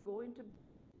educating is going to be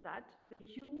that the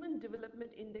human development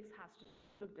index has to be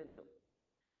looked into.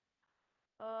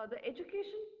 The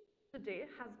education today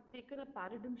has taken a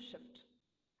paradigm shift,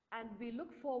 and we look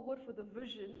forward for the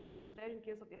vision there in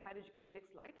case of the higher education.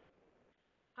 Next slide.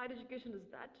 Higher education is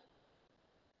that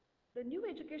the new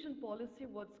education policy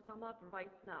what's come up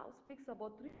right now speaks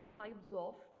about three types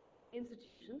of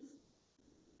institutions.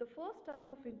 The first type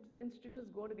of institution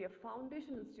is going to be a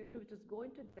foundation institution, which is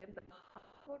going to give the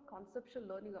hardcore conceptual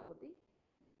learning about the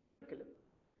curriculum.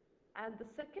 And the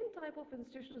second type of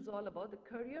institution is all about the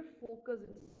career-focused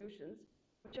institutions,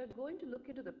 which are going to look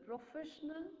into the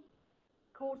professional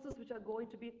courses which are going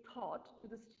to be taught to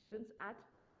the students at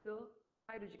the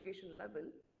higher education level.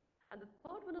 And the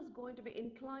third one is going to be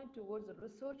inclined towards a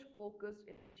research-focused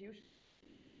institution.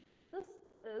 This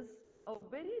is a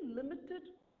very limited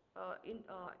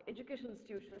education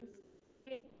institutions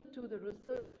to the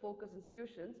research-focused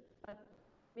institutions, but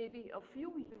maybe a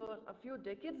few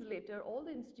decades later, all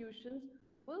the institutions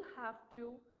will have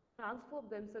to transform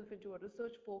themselves into a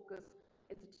research-focused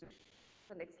institution.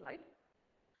 The next slide.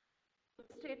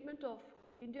 The statement of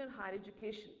Indian higher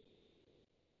education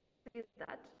says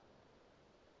that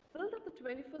build up the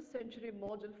 21st century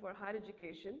model for higher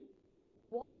education.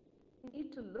 What we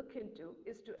need to look into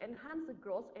is to enhance the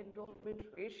gross enrollment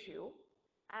ratio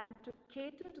and to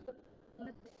cater to the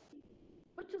quality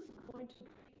which is going to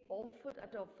be offered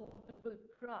at an affordable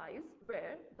price,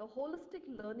 where the holistic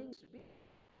learning should be.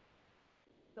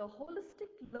 The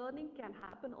holistic learning can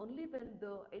happen only when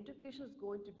the education is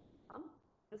going to become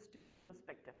the student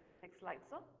perspective. Next slide,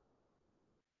 sir.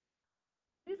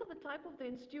 These are the type of the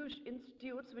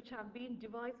institutes which have been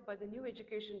devised by the new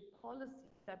education policy,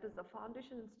 that is the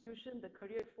foundation institution, the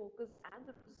career focused, and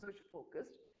the research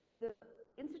focused. The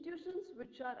institutions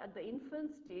which are at the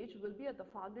infant stage will be at the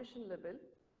foundation level,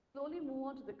 slowly move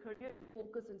on to the career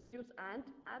focused institutes, and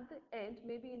at the end,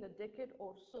 maybe in a decade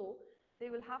or so, they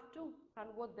will have to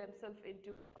convert themselves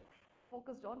into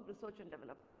focused on research and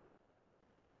development.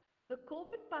 The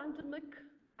COVID pandemic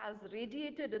has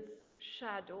radiated its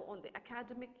shadow on the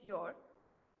academic year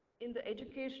in the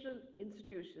educational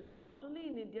institutions, not only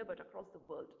in India but across the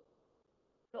world.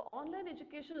 The online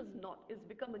education is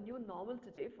become a new normal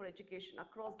today for education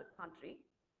across the country,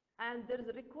 and there is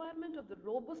a requirement of the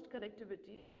robust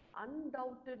connectivity,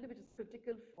 undoubtedly, which is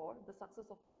critical for the success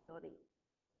of learning.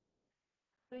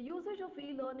 The usage of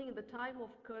e-learning in the time of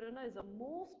Corona is a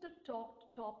most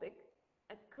talked topic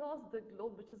across the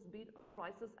globe, which has been a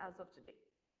crisis as of today.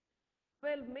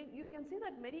 Well, you can see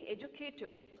that many educators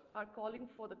are calling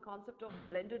for the concept of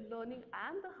blended learning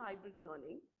and the hybrid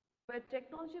learning, where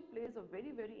technology plays a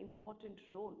very, very important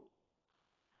role.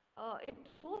 It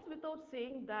goes without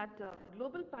saying that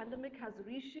global pandemic has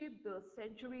reshaped the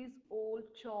centuries-old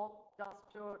chalk,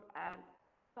 duster,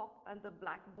 and the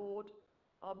blackboard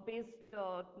based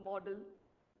model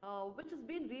which has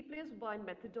been replaced by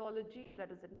methodology,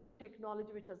 that is a technology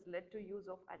which has led to use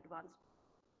of advanced.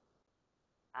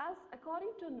 As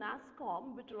according to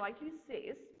NASSCOM, which rightly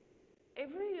says,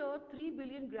 every year 3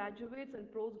 billion graduates and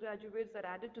postgraduates are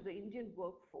added to the Indian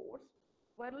workforce,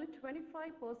 while only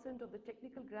 25% of the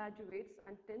technical graduates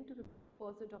and 10 to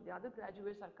 50% of the other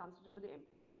graduates are considered to the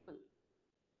M.Phil.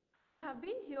 Have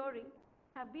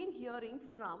been hearing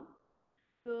from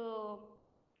the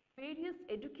various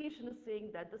educationists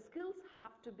saying that the skills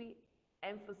have to be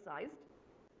emphasized,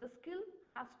 the skill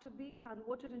has to be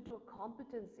converted into a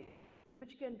competency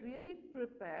which can really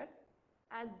prepare,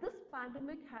 and this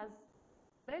pandemic has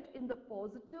led in the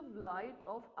positive light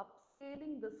of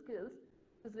upscaling the skills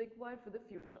is required for the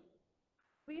future.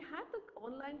 We had the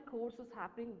online courses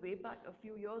happening way back a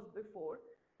few years before,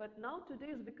 but now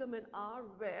today has become an hour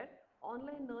where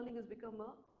online learning has become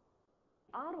a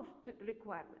hour of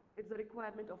requirement. It's a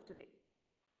requirement of today.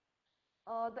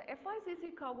 The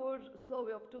FICC covered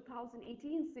survey of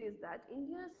 2018 says that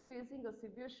India is facing a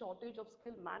severe shortage of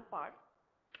skilled manpower,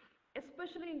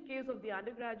 especially in case of the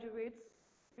undergraduates,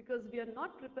 because we are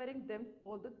not preparing them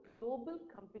for the global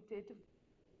competitive.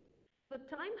 The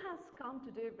time has come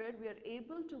today where we are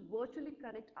able to virtually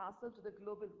connect ourselves to the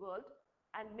global world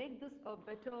and make this a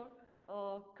better,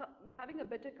 having a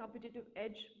better competitive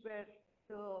edge where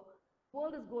the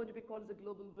world is going to be called as a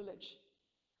global village.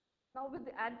 Now, with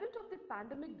the advent of the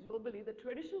pandemic globally, the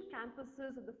traditional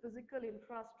campuses and the physical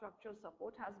infrastructure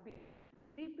support has been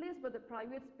replaced by the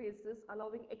private spaces,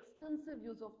 allowing extensive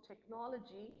use of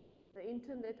technology, the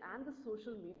internet, and the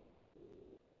social media.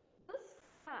 This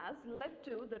has led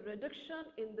to the reduction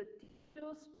in the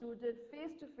teacher-student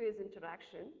face-to-face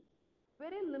interaction.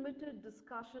 Very limited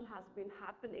discussion has been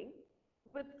happening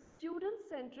with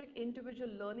student-centric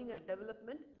individual learning and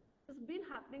development has been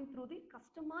happening through the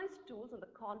customized tools and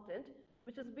the content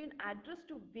which has been addressed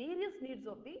to various needs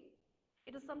of the,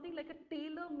 it is something like a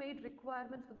tailor-made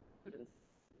requirement for the students.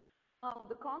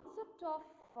 The concept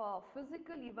of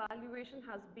physical evaluation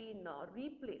has been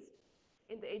replaced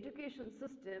in the education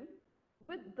system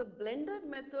with the blended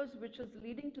methods which is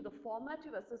leading to the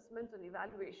formative assessment and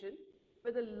evaluation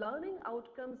where the learning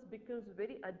outcomes becomes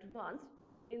very advanced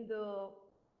in the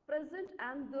present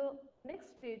and the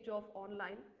next stage of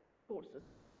online courses.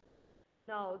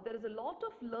 Now, there is a lot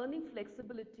of learning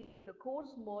flexibility. The course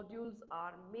modules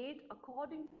are made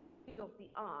according to the of the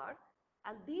hour,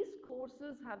 and these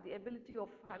courses have the ability of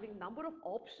having number of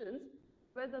options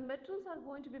where the materials are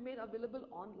going to be made available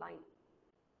online.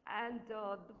 And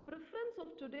the preference of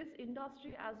today's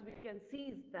industry, as we can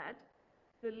see, is that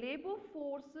the labor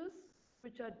forces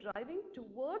which are driving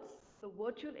towards the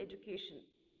virtual education,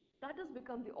 that has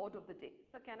become the order of the day.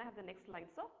 So can I have the next slide,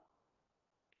 sir?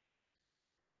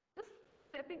 Just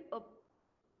stepping up,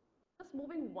 just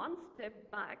moving one step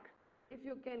back, if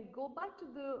you can go back to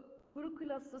the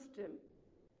curricular system,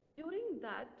 during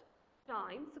that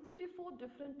time, 64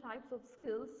 different types of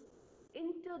skills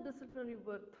interdisciplinary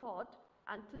were taught,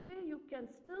 and today you can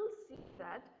still see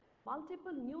that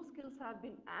multiple new skills have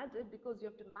been added because you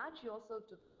have to match yourself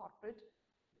to the corporate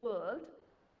world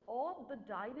or the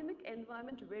dynamic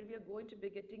environment where we are going to be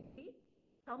getting the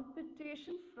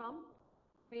computation from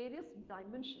various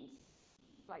dimensions.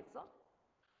 Right, sir?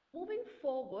 Moving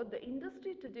forward, the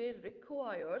industry today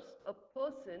requires a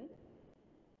person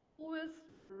who is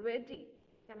ready.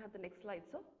 Can I have the next slide,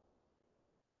 sir?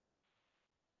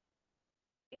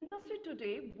 Industry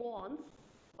today wants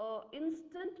an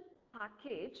instant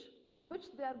package which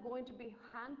they are going to be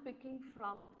handpicking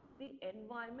from the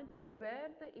environment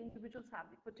where the individuals have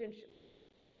the potential.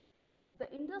 The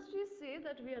industry say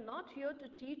that we are not here to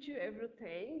teach you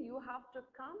everything. You have to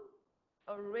come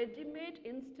a ready-made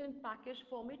instant package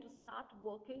for me to start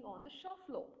working on the shop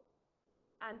floor.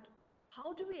 And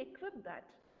how do we equip that?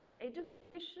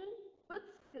 Education with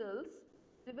skills,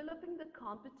 developing the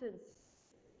competence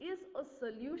is a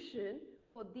solution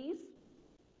for these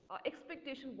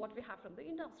expectations what we have from the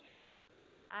industry.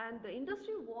 And the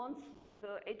industry wants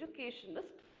the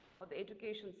educationist or the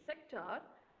education sector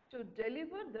to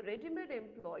deliver the ready-made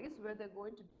employees where they're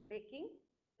going to be making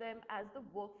them as the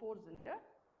workforce in their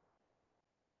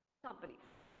company.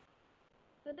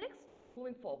 The next,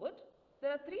 moving forward,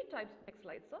 there are three types, next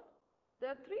slide, sir. There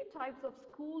are three types of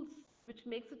schools which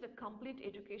makes it a complete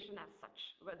education as such,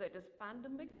 whether it is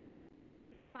pandemic,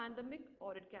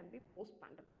 or it can be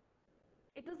post-pandemic.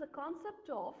 It is a concept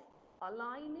of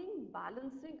aligning,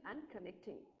 balancing, and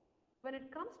connecting. When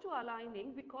it comes to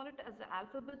aligning, we call it as the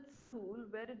alphabet school,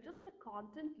 where it's just the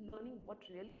content learning what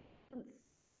really happens.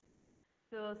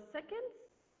 The second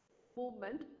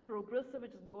movement, progressive,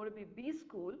 which is going to be B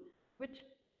school, which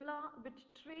which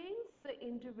trains the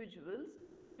individuals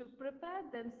to prepare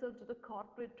themselves to the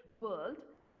corporate world,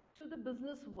 to the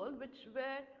business world,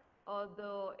 where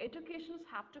the educations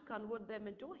have to convert them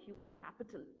into a human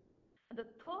capital. And the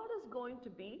third is going to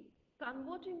be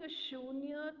converting a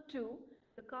shunya to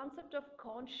the concept of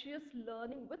conscious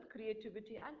learning with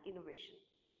creativity and innovation.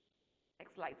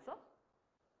 Next slide, sir.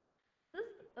 This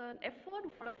is an effort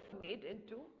what I made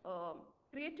into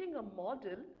creating a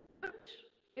model which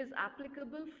is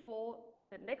applicable for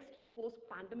the next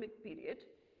post-pandemic period.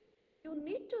 You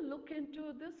need to look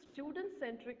into this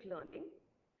student-centric learning,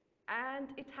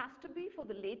 and it has to be for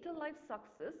the later life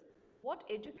success, what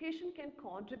education can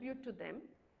contribute to them.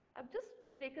 I've just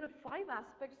taken 5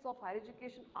 aspects of higher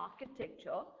education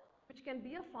architecture which can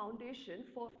be a foundation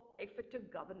for effective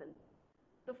governance.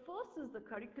 The first is the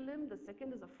curriculum, the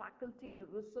second is the faculty,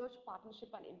 research,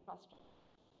 partnership and infrastructure.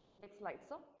 Next slide,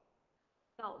 sir.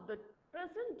 Now, the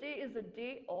present day is a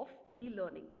day of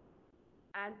e-learning,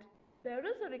 and there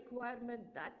is a requirement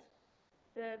that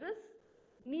there is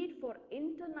need for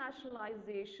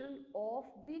internationalization of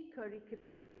the curriculum,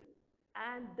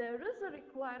 and there is a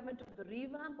requirement of the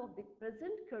revamp of the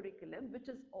present curriculum which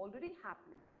is already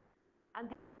happening. And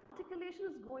the articulation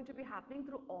is going to be happening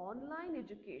through online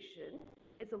education.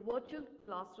 It's a virtual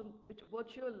classroom,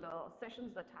 virtual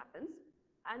sessions that happens.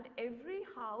 And every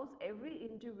house, every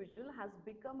individual has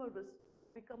become a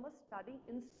study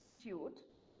institute,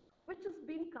 which is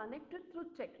being connected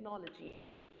through technology.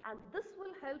 And this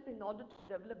will help in order to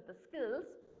develop the skills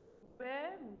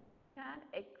where we can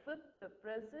equip the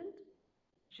present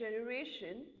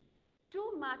generation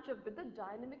to match up with the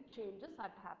dynamic changes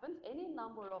that happens. Any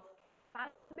number of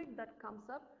pandemic that comes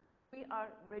up, we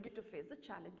are ready to face the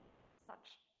challenge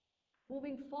such.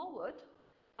 Moving forward,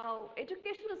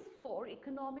 education is for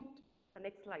economic,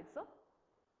 next slide, sir.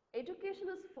 Education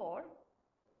is for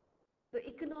the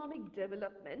economic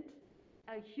development,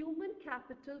 a human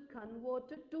capital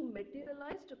converted to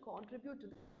materialize to contribute to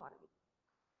the economy.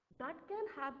 That can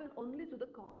happen only through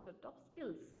the concept of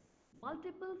skills.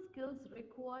 Multiple skills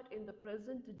required in the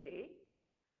present day,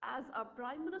 as our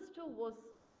Prime Minister was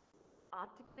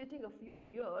articulating a few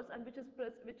years, and which is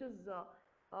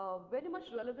very much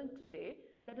relevant today,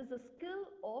 that is the skill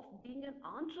of being an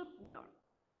entrepreneur.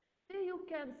 Here you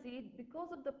can see,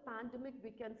 because of the pandemic,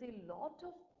 we can see a lot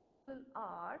of people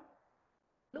are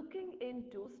looking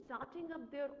into starting up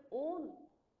their own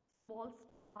small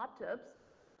startups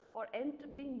or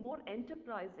being more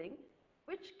enterprising,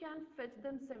 which can fetch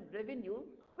them some revenue,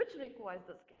 which requires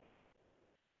the skill.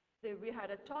 We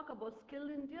had a talk about Skill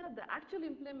India. The actual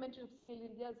implementation of Skill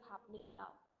India is happening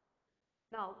now.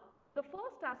 Now, the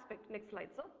first aspect, next slide,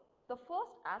 sir. The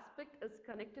first aspect is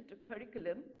connected to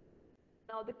curriculum.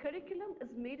 Now, the curriculum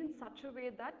is made in such a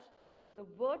way that the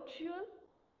virtual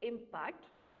impact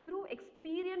through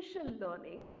experiential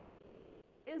learning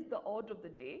is the order of the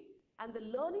day, and the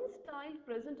learning style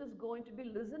present is going to be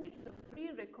listening to the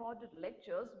pre-recorded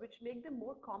lectures, which make them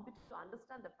more competent to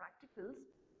understand the practicals,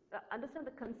 understand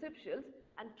the conceptuals,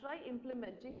 and try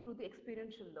implementing through the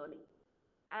experiential learning.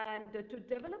 And to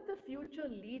develop the future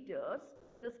leaders,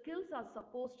 the skills are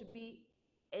supposed to be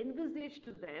envisaged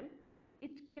to them.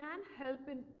 It can help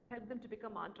them to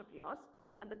become entrepreneurs,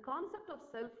 and the concept of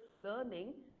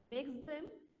self-learning makes them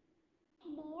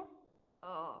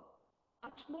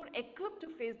much more equipped to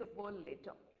face the world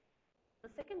later. The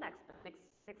second aspect,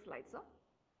 next slide, sir.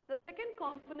 The second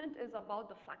component is about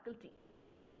the faculty.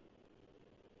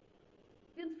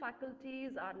 Indian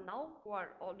faculties are now, who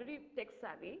are already tech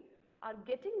savvy, are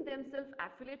getting themselves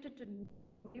affiliated to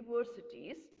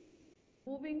universities,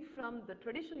 moving from the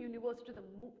traditional university to the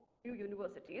new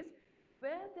universities,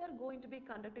 where they are going to be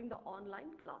conducting the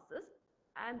online classes,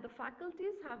 and the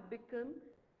faculties have become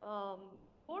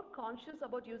more conscious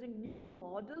about using new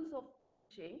models of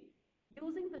teaching,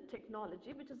 using the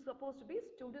technology, which is supposed to be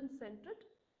student-centered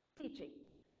teaching.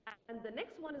 And the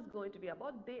next one is going to be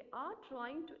about, they are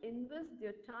trying to invest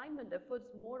their time and efforts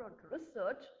more on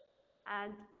research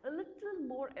and a little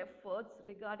more efforts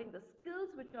regarding the skills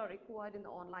which are required in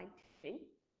the online teaching.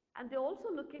 And they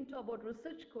also look into about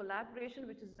research collaboration,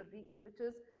 which is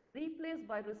replaced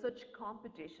by research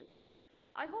competition.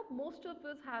 I hope most of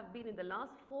us have been, in the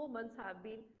last 4 months, have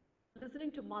been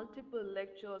listening to multiple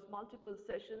lectures, multiple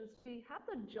sessions. We have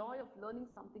the joy of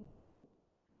learning something.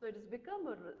 So it has become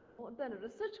more than a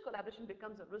research collaboration,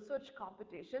 becomes a research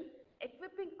competition,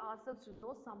 equipping ourselves to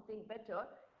know something better.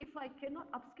 If I cannot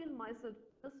upskill myself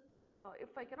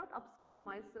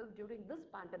during this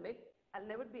pandemic, I'll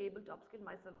never be able to upskill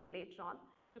myself later on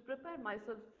to prepare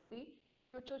myself for the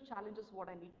future challenges what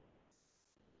I need.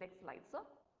 Next slide, sir.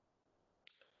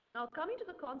 Now, coming to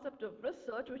the concept of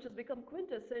research, which has become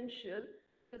quintessential,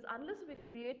 because unless we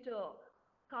create a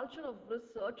culture of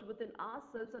research within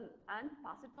ourselves and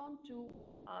pass it on to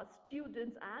our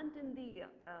students and in the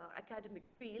academic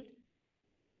field,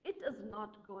 it is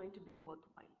not going to be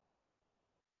worthwhile.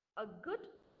 A good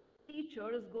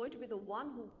teacher is going to be the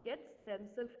one who gets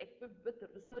themselves equipped with the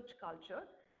research culture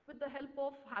with the help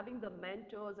of having the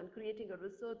mentors and creating a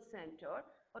research center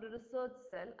or a research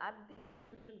cell at the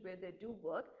institution where they do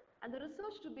work, and the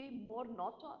research to be more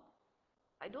not on.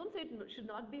 I don't say it should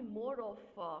not be more of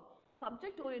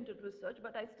subject-oriented research,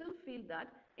 but I still feel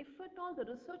that if at all the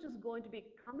research is going to be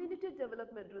community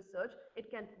development research,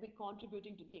 it can be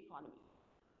contributing to the economy.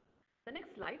 The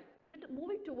next slide,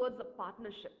 moving towards the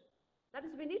partnership. That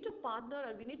is, we need to partner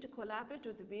and we need to collaborate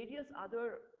with various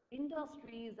other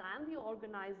industries and the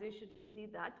organization to see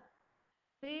that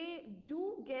they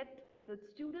do get, the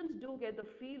students do get the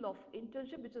feel of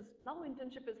internship, which is now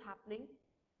internship is happening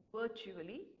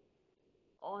virtually,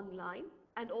 online,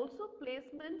 and also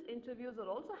placement interviews are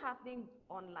also happening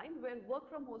online, where work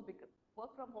from home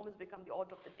has become the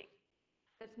order of the day.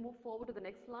 Let's move forward to the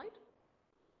next slide.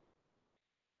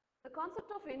 The concept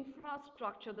of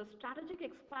infrastructure, the strategic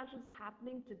expansion is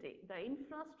happening today. The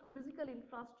physical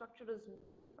infrastructure is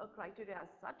a criteria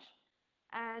as such,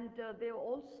 and they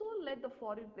also led the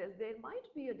foreign players. There might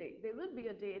be a day, there will be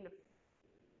a day in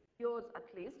years at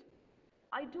least.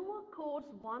 I do a course,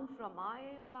 one from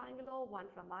IIM Bangalore, one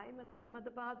from IIM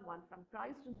Ahmedabad, one from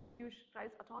Christ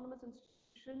Autonomous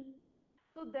Institution.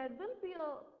 So there will be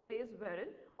a place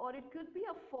wherein, or it could be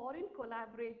a foreign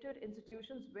collaborated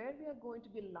institutions where we are going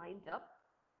to be lined up,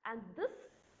 and this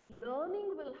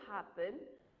learning will happen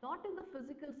not in the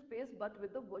physical space but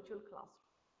with the virtual classroom.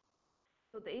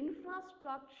 So the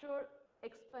infrastructure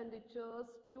expenditures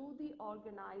to the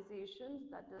organizations,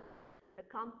 that is the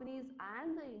companies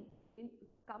and the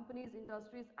companies,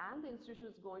 industries and the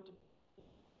institutions, is going to be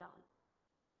done.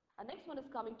 And next one is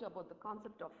coming to about the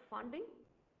concept of funding,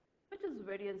 which is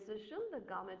very essential. The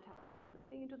government has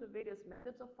looking into the various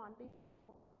methods of funding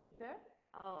there.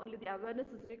 Only the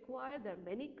awareness is required. There are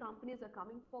many companies are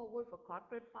coming forward for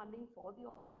corporate funding for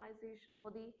the organization,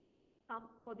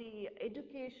 for the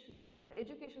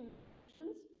education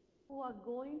institutions who are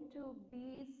going to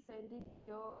be sending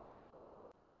your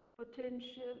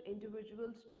potential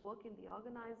individuals to work in the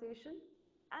organization.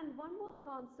 And one more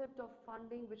concept of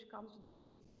funding which comes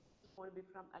going to be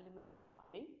from alumni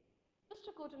funding. Just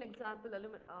to quote an example,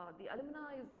 the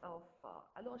alumni of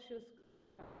Aloysius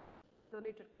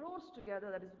donated crores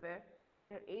together. That is where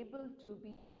they're able to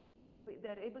be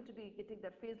getting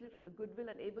their facelift, the goodwill,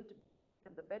 and able to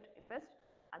get the best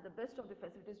and the best of the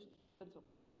facilities.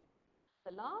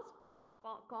 The last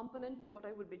component what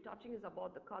I would be touching is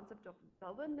about the concept of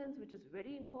governance, which is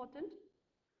very important.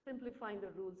 Simplifying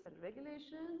the rules and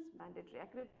regulations, mandatory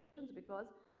accreditations, because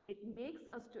it makes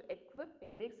us to equip, it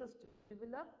makes us to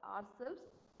develop ourselves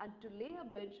and to lay a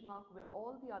benchmark with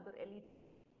all the other elite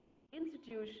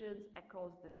institutions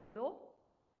across the globe.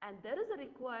 And there is a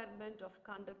requirement of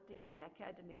conducting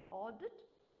academic audit,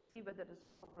 see whether it is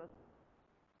proper.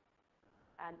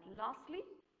 And lastly,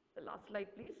 the last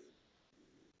slide please,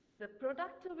 the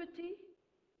productivity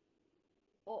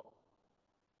or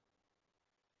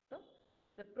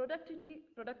the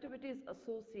productivity is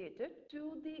associated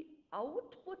to the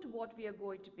output what we are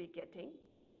going to be getting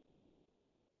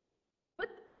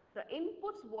with the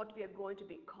inputs what we are going to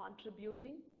be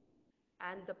contributing,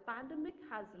 and the pandemic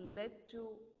has led to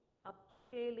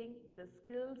upscaling the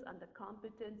skills and the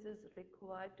competences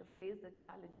required to face the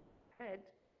challenge ahead.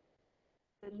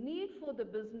 The need for the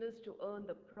business to earn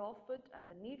the profit and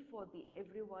the need for the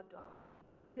everyone to have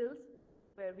skills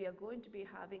where we are going to be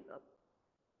having a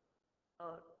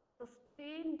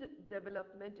sustained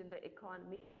development in the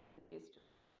economy.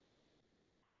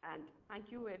 And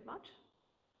thank you very much.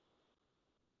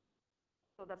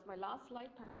 So that's my last slide.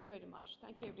 Thank you very much.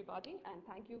 Thank you, everybody, and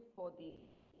thank you for the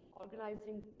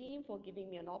organizing team for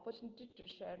giving me an opportunity to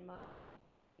share my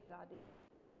regarding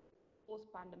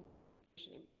post-pandemic.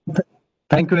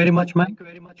 Thank you very much, ma'am.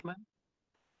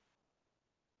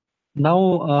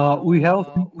 Now we have a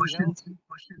few questions.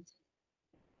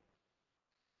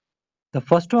 The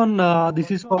first one,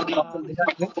 this is for Dr.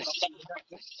 Meera K.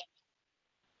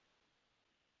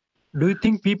 Do you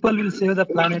think people will save the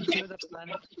planet,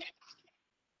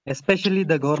 especially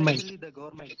the government?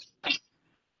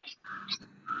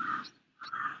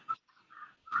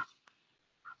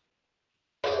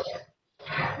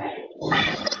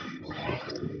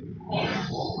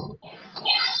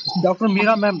 Dr.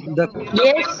 Meera, ma'am,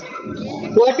 Yes.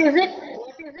 What is it?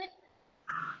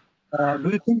 Do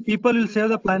you think people will save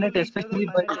the planet, especially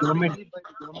by the government?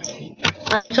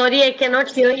 I'm sorry, I cannot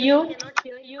hear you.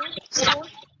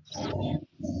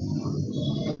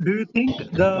 Do you think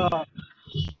the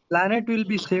planet will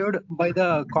be saved by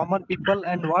the common people,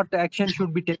 and what action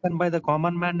should be taken by the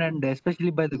common man and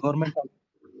especially by the government?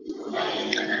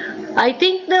 I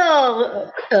think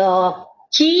the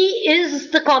key is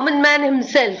the common man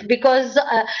himself, because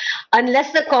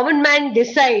unless the common man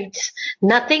decides,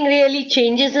 nothing really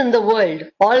changes in the world.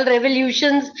 All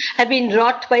revolutions have been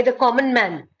wrought by the common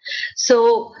man.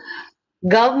 So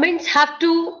governments have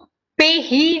to pay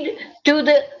heed to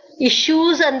the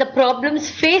issues and the problems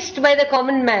faced by the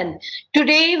common man.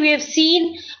 Today, we have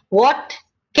seen what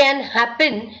can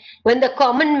happen when the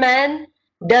common man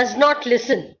does not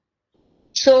listen.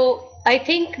 So I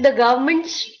think the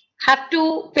governments have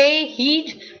to pay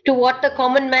heed to what the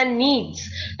common man needs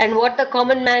and what the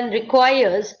common man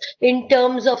requires in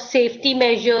terms of safety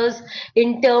measures,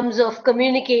 in terms of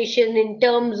communication, in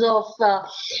terms of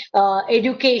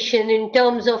education, in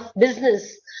terms of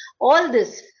business. All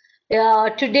this.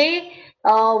 Today,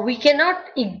 we cannot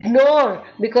ignore,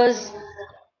 because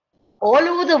all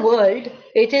over the world,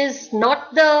 it is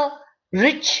not the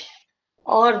rich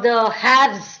or the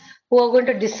haves who are going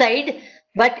to decide,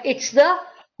 but it's the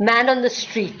man on the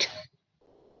street.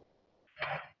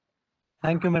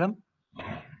 Thank you, madam.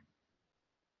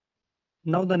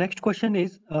 Now the next question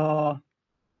is,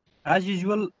 as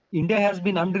usual, India has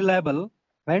been unreliable.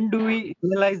 When do we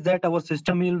realize that our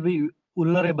system will be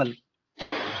vulnerable?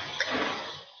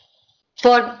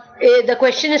 For the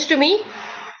question is to me.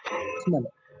 Yes, ma'am.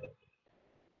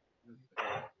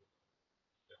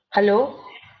 Hello.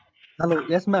 Hello.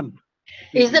 Yes, ma'am.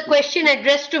 Is the question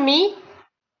addressed to me?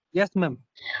 Yes, ma'am.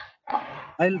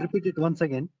 I'll repeat it once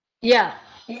again. Yeah.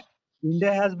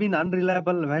 India has been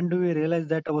unreliable. When do we realize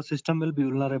that our system will be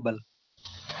vulnerable?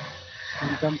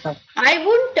 In terms of I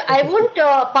won't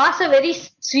pass a very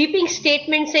sweeping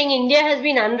statement saying India has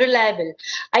been unreliable.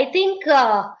 I think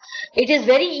it is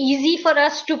very easy for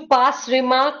us to pass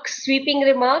remarks, sweeping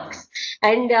remarks,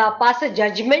 and pass a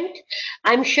judgment.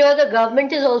 I'm sure the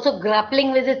government is also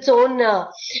grappling with its own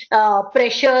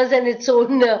pressures and its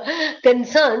own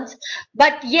concerns.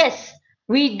 But yes,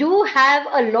 we do have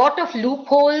a lot of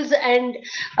loopholes, and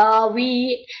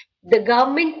the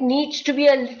government needs to be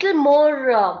a little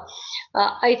more,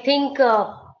 I think,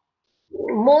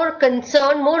 more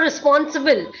concerned, more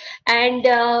responsible. And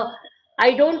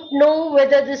I don't know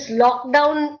whether this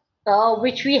lockdown,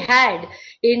 which we had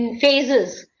in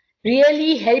phases,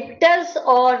 really helped us,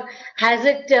 or has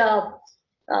it,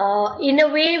 in a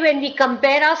way, when we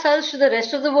compare ourselves to the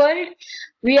rest of the world,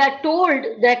 we are told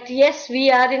that yes,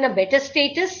 we are in a better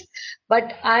status,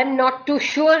 but I'm not too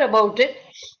sure about it.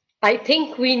 I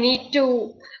think we need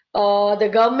to, the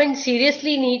government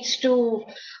seriously needs to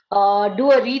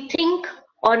do a rethink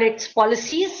on its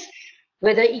policies,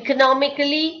 whether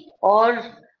economically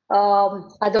or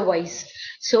otherwise.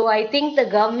 So I think the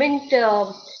government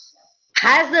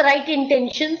has the right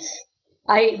intentions.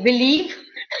 I believe,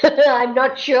 I'm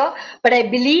not sure, but I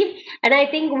believe, and I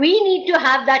think we need to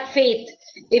have that faith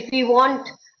if we want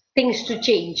things to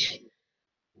change.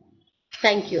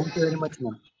 Thank you. Thank you very much,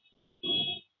 ma'am.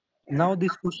 Now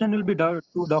this question will be to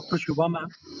Dr. Shuba, ma'am.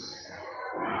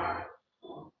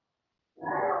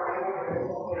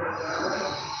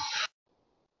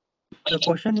 The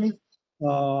question is,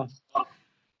 how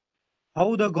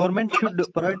the government should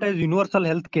prioritize universal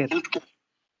health care?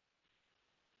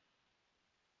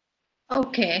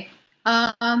 Okay.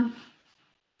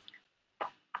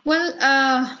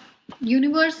 Well,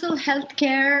 universal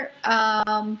healthcare.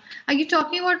 Are you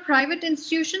talking about private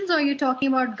institutions, or are you talking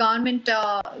about government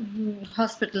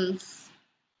hospitals?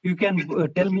 You can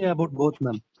tell me about both,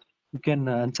 ma'am. You can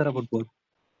answer about both.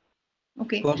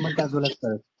 Okay. Government as well as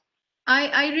private.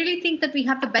 I really think that we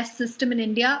have the best system in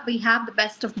India. We have the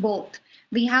best of both.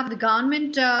 We have the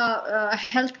government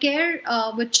healthcare,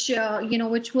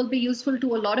 which will be useful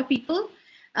to a lot of people.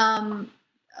 Um,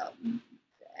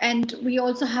 and we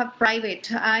also have private.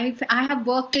 I have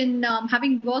worked in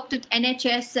having worked at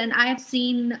NHS, and I have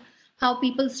seen how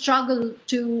people struggle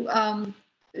to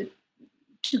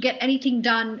get anything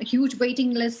done. Huge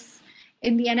waiting lists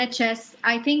in the NHS.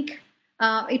 I think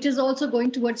it is also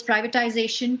going towards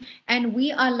privatization, and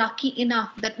we are lucky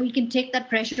enough that we can take that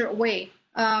pressure away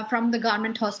from the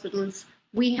government hospitals.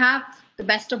 We have the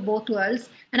best of both worlds,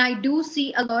 and I do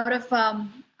see a lot of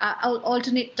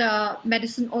alternate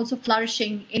medicine also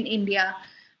flourishing in India.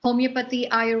 Homeopathy,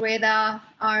 Ayurveda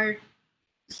are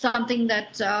something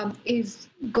that is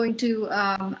going to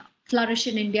flourish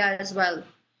in India as well.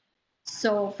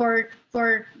 So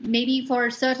for maybe for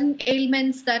certain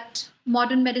ailments that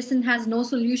modern medicine has no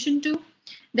solution to,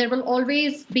 there will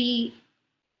always be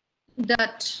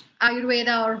that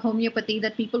Ayurveda or homeopathy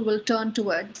that people will turn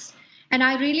towards. And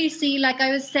I really see, like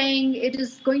I was saying, it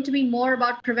is going to be more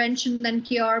about prevention than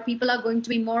cure. People are going to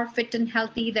be more fit and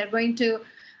healthy.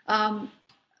 Um,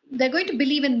 they're going to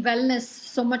believe in wellness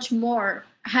so much more: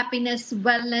 happiness,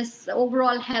 wellness,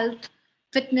 overall health,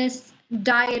 fitness,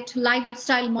 diet,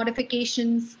 lifestyle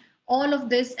modifications, all of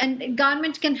this. And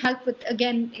government can help with,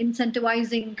 again,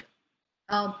 incentivizing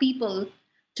people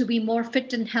to be more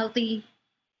fit and healthy.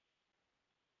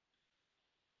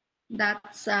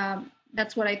 That's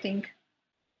what I think.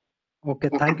 Okay,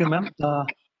 thank you, ma'am.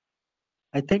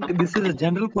 I think this is a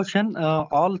general question.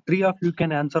 All three of you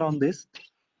can answer on this.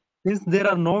 Since there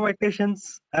are no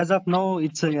vacations as of now,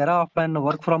 it's an era of an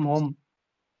work from home,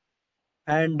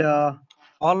 and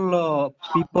all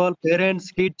people,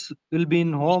 parents, kids will be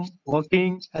in home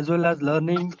working as well as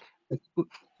learning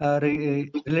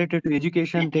related to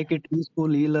education. Take it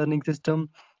e-school, e-learning system,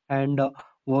 and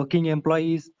working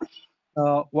employees.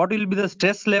 What will be the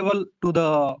stress level to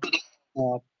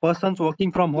the persons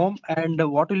working from home, and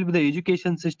what will be the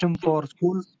education system for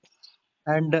schools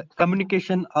and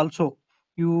communication also?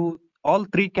 You all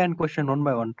three can question one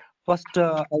by one. First,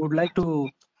 I would like to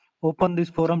open this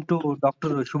forum to Dr.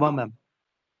 Shubha ma'am.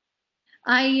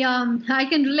 I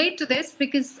can relate to this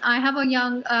because I have a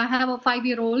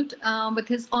 5-year-old with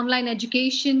his online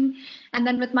education, and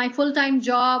then with my full-time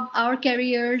job, our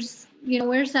careers.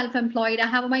 We're self-employed. I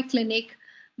have my clinic.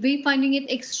 We're finding it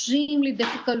extremely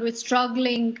difficult. We're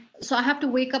struggling. So I have to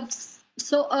wake up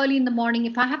so early in the morning.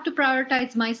 If I have to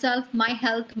prioritize myself, my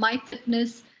health, my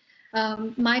fitness,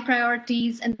 my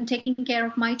priorities, and taking care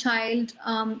of my child,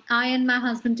 I and my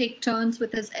husband take turns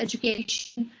with his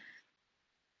education.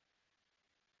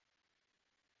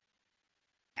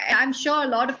 I'm sure a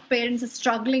lot of parents are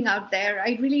struggling out there.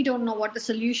 I really don't know what the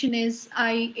solution is.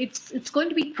 It's going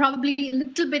to be probably a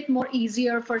little bit more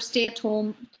easier for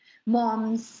stay-at-home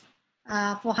moms,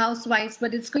 for housewives,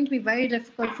 but it's going to be very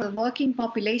difficult for the working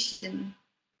population.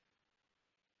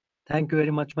 Thank you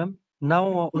very much, ma'am.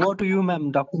 Now, over to you,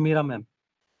 ma'am, Dr. Meera ma'am.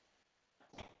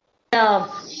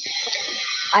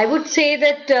 I would say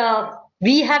that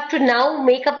we have to now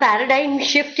make a paradigm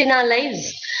shift in our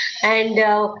lives and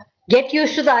get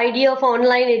used to the idea of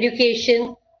online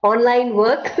education, online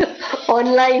work,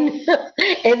 online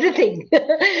everything.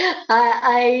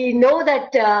 I know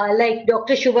that, like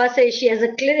Dr. Shubha says, she has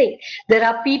a clinic. There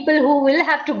are people who will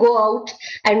have to go out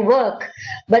and work,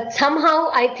 but somehow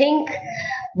I think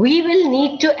we will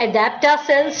need to adapt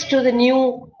ourselves to the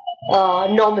new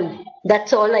normal.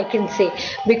 That's all I can say,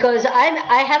 because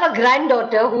I have a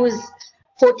granddaughter who's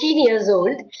 14 years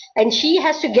old, and she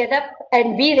has to get up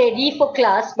and be ready for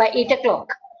class by 8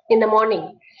 o'clock in the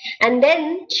morning, and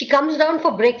then she comes down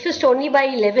for breakfast only by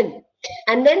 11,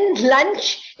 and then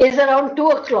lunch is around 2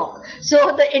 o'clock.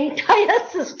 So the entire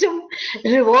system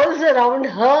revolves around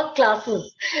her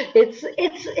classes.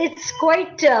 It's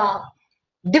quite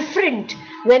different.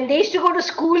 When they used to go to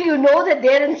school, you know that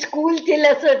they're in school till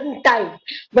a certain time,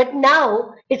 but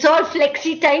now it's all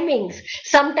flexi timings.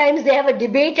 Sometimes they have a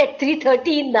debate at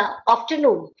 3:30 in the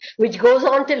afternoon which goes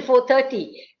on till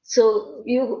 4:30. So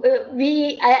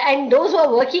and those who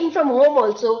are working from home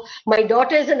also, my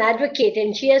daughter is an advocate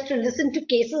and she has to listen to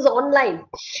cases online,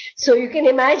 so you can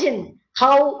imagine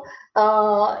how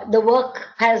the work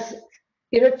has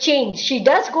change. She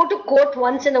does go to court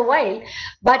once in a while,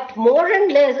 but more or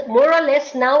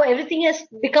less now everything has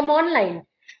become online.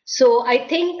 So I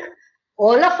think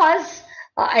all of us,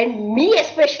 and me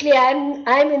especially,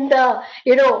 I'm in the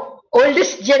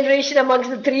oldest generation amongst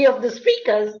the three of the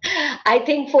speakers. I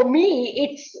think for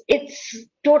me it's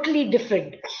totally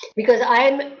different, because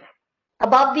I'm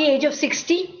above the age of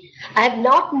 60. I have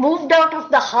not moved out of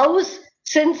the house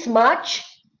since March,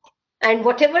 and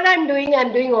whatever I'm doing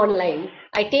online.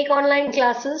 I take online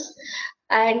classes,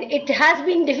 and it has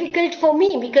been difficult for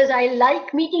me because I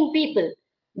like meeting people,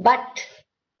 but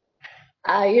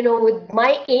with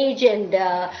my age and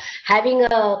having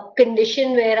a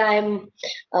condition where I'm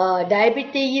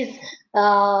diabetes,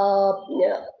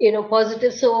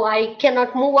 positive, so I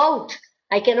cannot move out,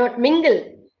 I cannot mingle,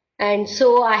 and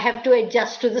so I have to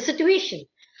adjust to the situation.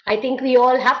 I think we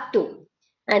all have to,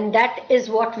 and that is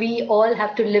what we all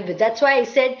have to live with. That's why I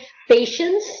said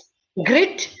patience,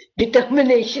 grit,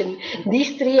 determination.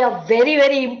 These three are very,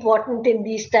 very important in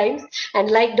these times. And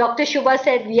like Dr. Shubha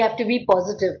said, we have to be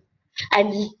positive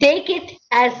and take it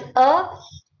as a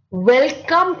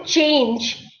welcome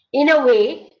change in a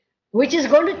way which is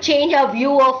going to change our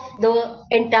view of the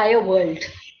entire world.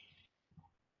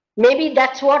 Maybe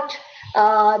that's what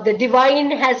the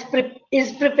divine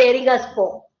is preparing us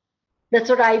for. That's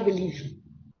what I believe.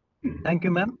 Thank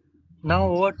you, ma'am. Now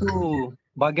over to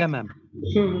Bhagya, ma'am.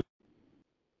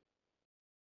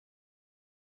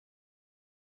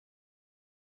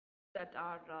 That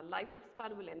our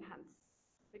lifespan will enhance,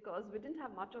 because we didn't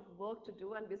have much of work to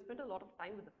do and we spent a lot of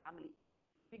time with the family.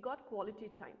 We got quality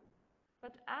time.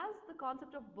 But as the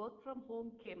concept of work from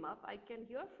home came up, I can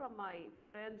hear from my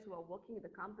friends who are working in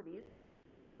the companies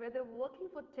where they're working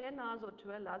for 10 hours or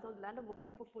 12 hours or land of work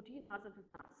for 14 hours and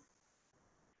 15 hours.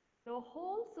 The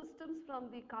whole systems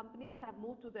from the companies have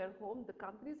moved to their home. The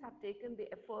companies have taken the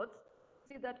efforts to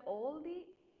see that all the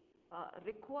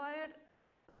required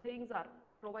things are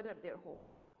provided at their home.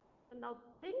 And now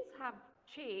things have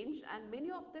changed and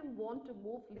many of them want to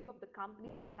leave of the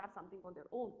company, have something on their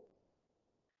own.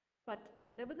 But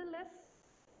nevertheless,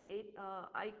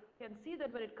 I can see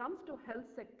that when it comes to health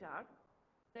sector,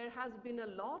 there has been a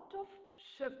lot of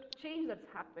change that's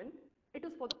happened. It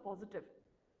is for the positive.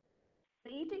 The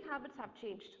eating habits have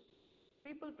changed.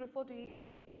 People prefer to eat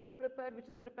which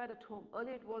is prepared at home.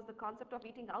 Earlier it was the concept of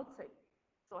eating outside.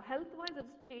 So health-wise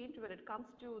it's changed. When it comes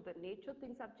to the nature,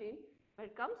 things have changed. When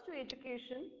it comes to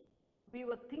education, we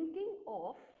were thinking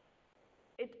of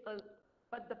it,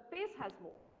 but the pace has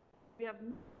moved. We have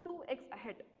 2x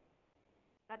ahead.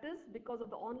 That is because of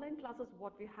the online classes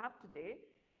what we have today.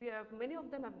 Many of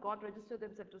them have got registered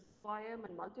themselves to SWAYAM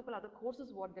and multiple other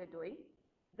courses what they're doing.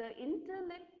 The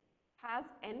intellect has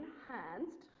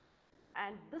enhanced,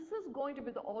 and this is going to be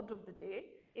the order of the day.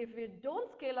 If we don't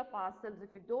scale up ourselves,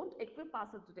 if we don't equip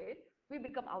ourselves today, we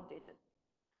become outdated.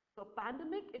 So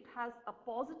pandemic, it has a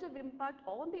positive impact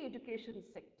on the education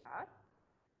sector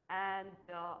and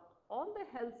on the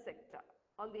health sector,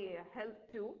 on the health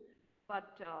too.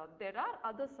 But there are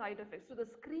other side effects. So the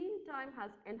screen time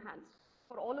has enhanced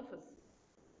for all of us.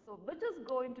 So which is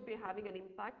going to be having an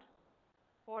impact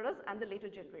for us and the later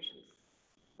generations.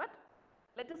 But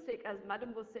let us take, as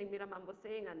Madam was saying, Meera ma'am was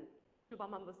saying, and Shuba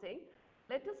ma'am was saying,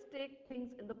 let us take things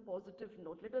in the positive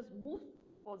note. Let us move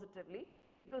positively,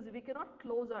 because we cannot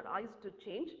close our eyes to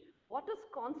change. What is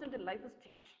constant in life is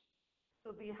change.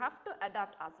 So we have to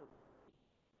adapt ourselves.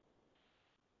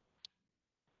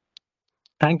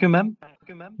 Thank you, ma'am.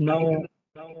 Now,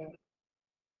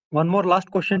 one more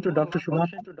last question to Dr. Shuba.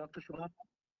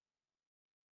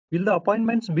 Will the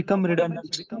appointments become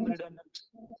redundant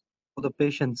for the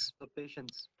patients?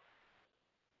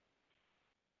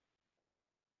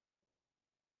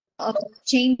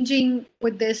 Changing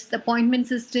with this appointment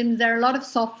systems, there are a lot of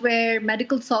software,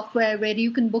 medical software, where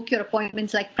you can book your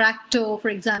appointments, like Practo, for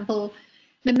example.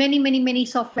 There are many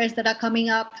softwares that are coming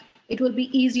up. It will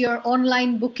be easier.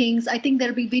 Online bookings. I think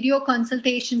there'll be video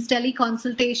consultations,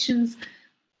 teleconsultations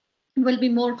will be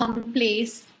more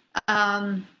commonplace.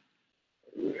 Until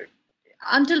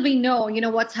we know,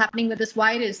 what's happening with this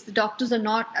virus, the doctors are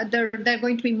not. They're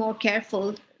going to be more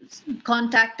careful.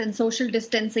 Contact and social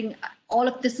distancing, all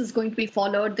of this is going to be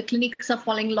followed. The clinics are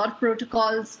following a lot of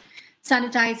protocols,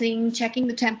 sanitizing, checking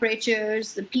the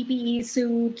temperatures, the PPE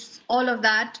suits, all of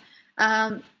that.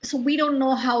 So we don't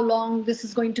know how long this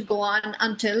is going to go on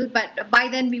until, but by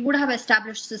then we would have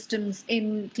established systems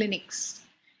in clinics.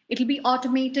 It'll be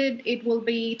automated. It will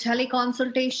be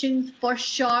teleconsultations for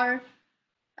sure.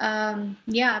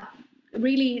 Yeah,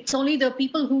 really, it's only the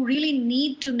people who really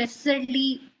need to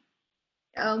necessarily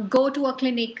go to a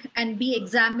clinic and be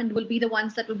examined will be the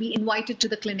ones that will be invited to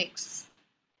the clinics.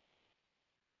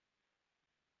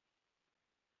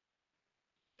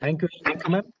 Thank you,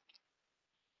 ma'am.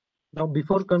 Now,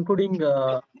 before concluding,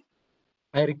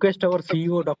 I request our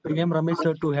CEO, Dr. M. Ramesh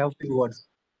sir, to have few words.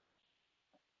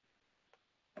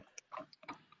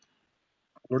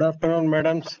 Good afternoon,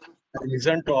 madams. I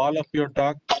listened to all of your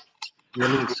talk.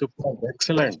 Really super,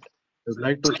 excellent. I would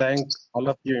like to thank all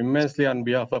of you immensely on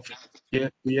behalf of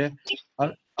KSPA.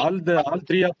 All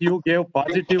three of you gave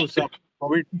positives of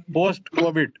COVID,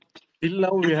 post-COVID. Till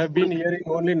now, we have been hearing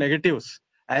only negatives,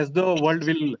 as though world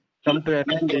will come to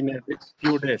an end in the next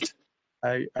few days.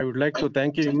 I would like to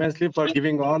thank you immensely for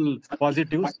giving all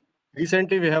positives.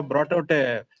 Recently, we have brought out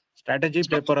a strategy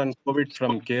paper on COVID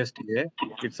from KSTA.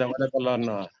 It's available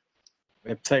on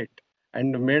website.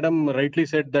 And Madam rightly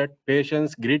said that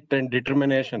patience, grit, and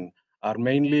determination are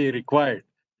mainly required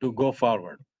to go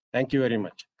forward. Thank you very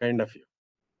much. Kind of you.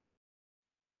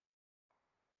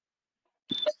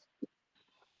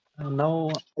 Now,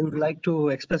 I would like to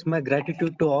express my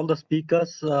gratitude to all the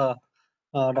speakers,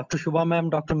 Dr. Shuba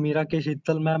ma'am, Dr. Meera K,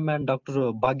 SHEETAL ma'am, and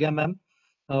Dr. Bhagya ma'am,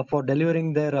 for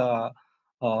delivering their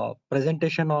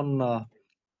presentation on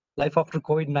life after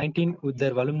COVID-19 with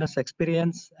their voluminous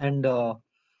experience and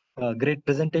great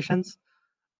presentations.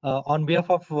 On behalf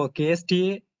of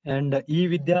KSTA and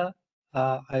eVidhya,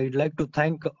 I'd like to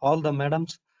thank all the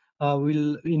madams.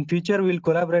 In future we'll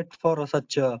collaborate for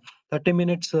such 30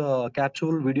 minutes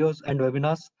capsule videos and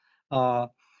webinars.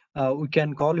 We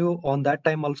can call you on that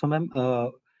time also, ma'am.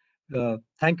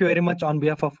 Thank you very much on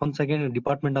behalf of once again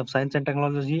Department of Science and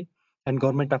Technology and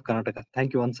Government of Karnataka.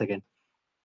 Thank you once again.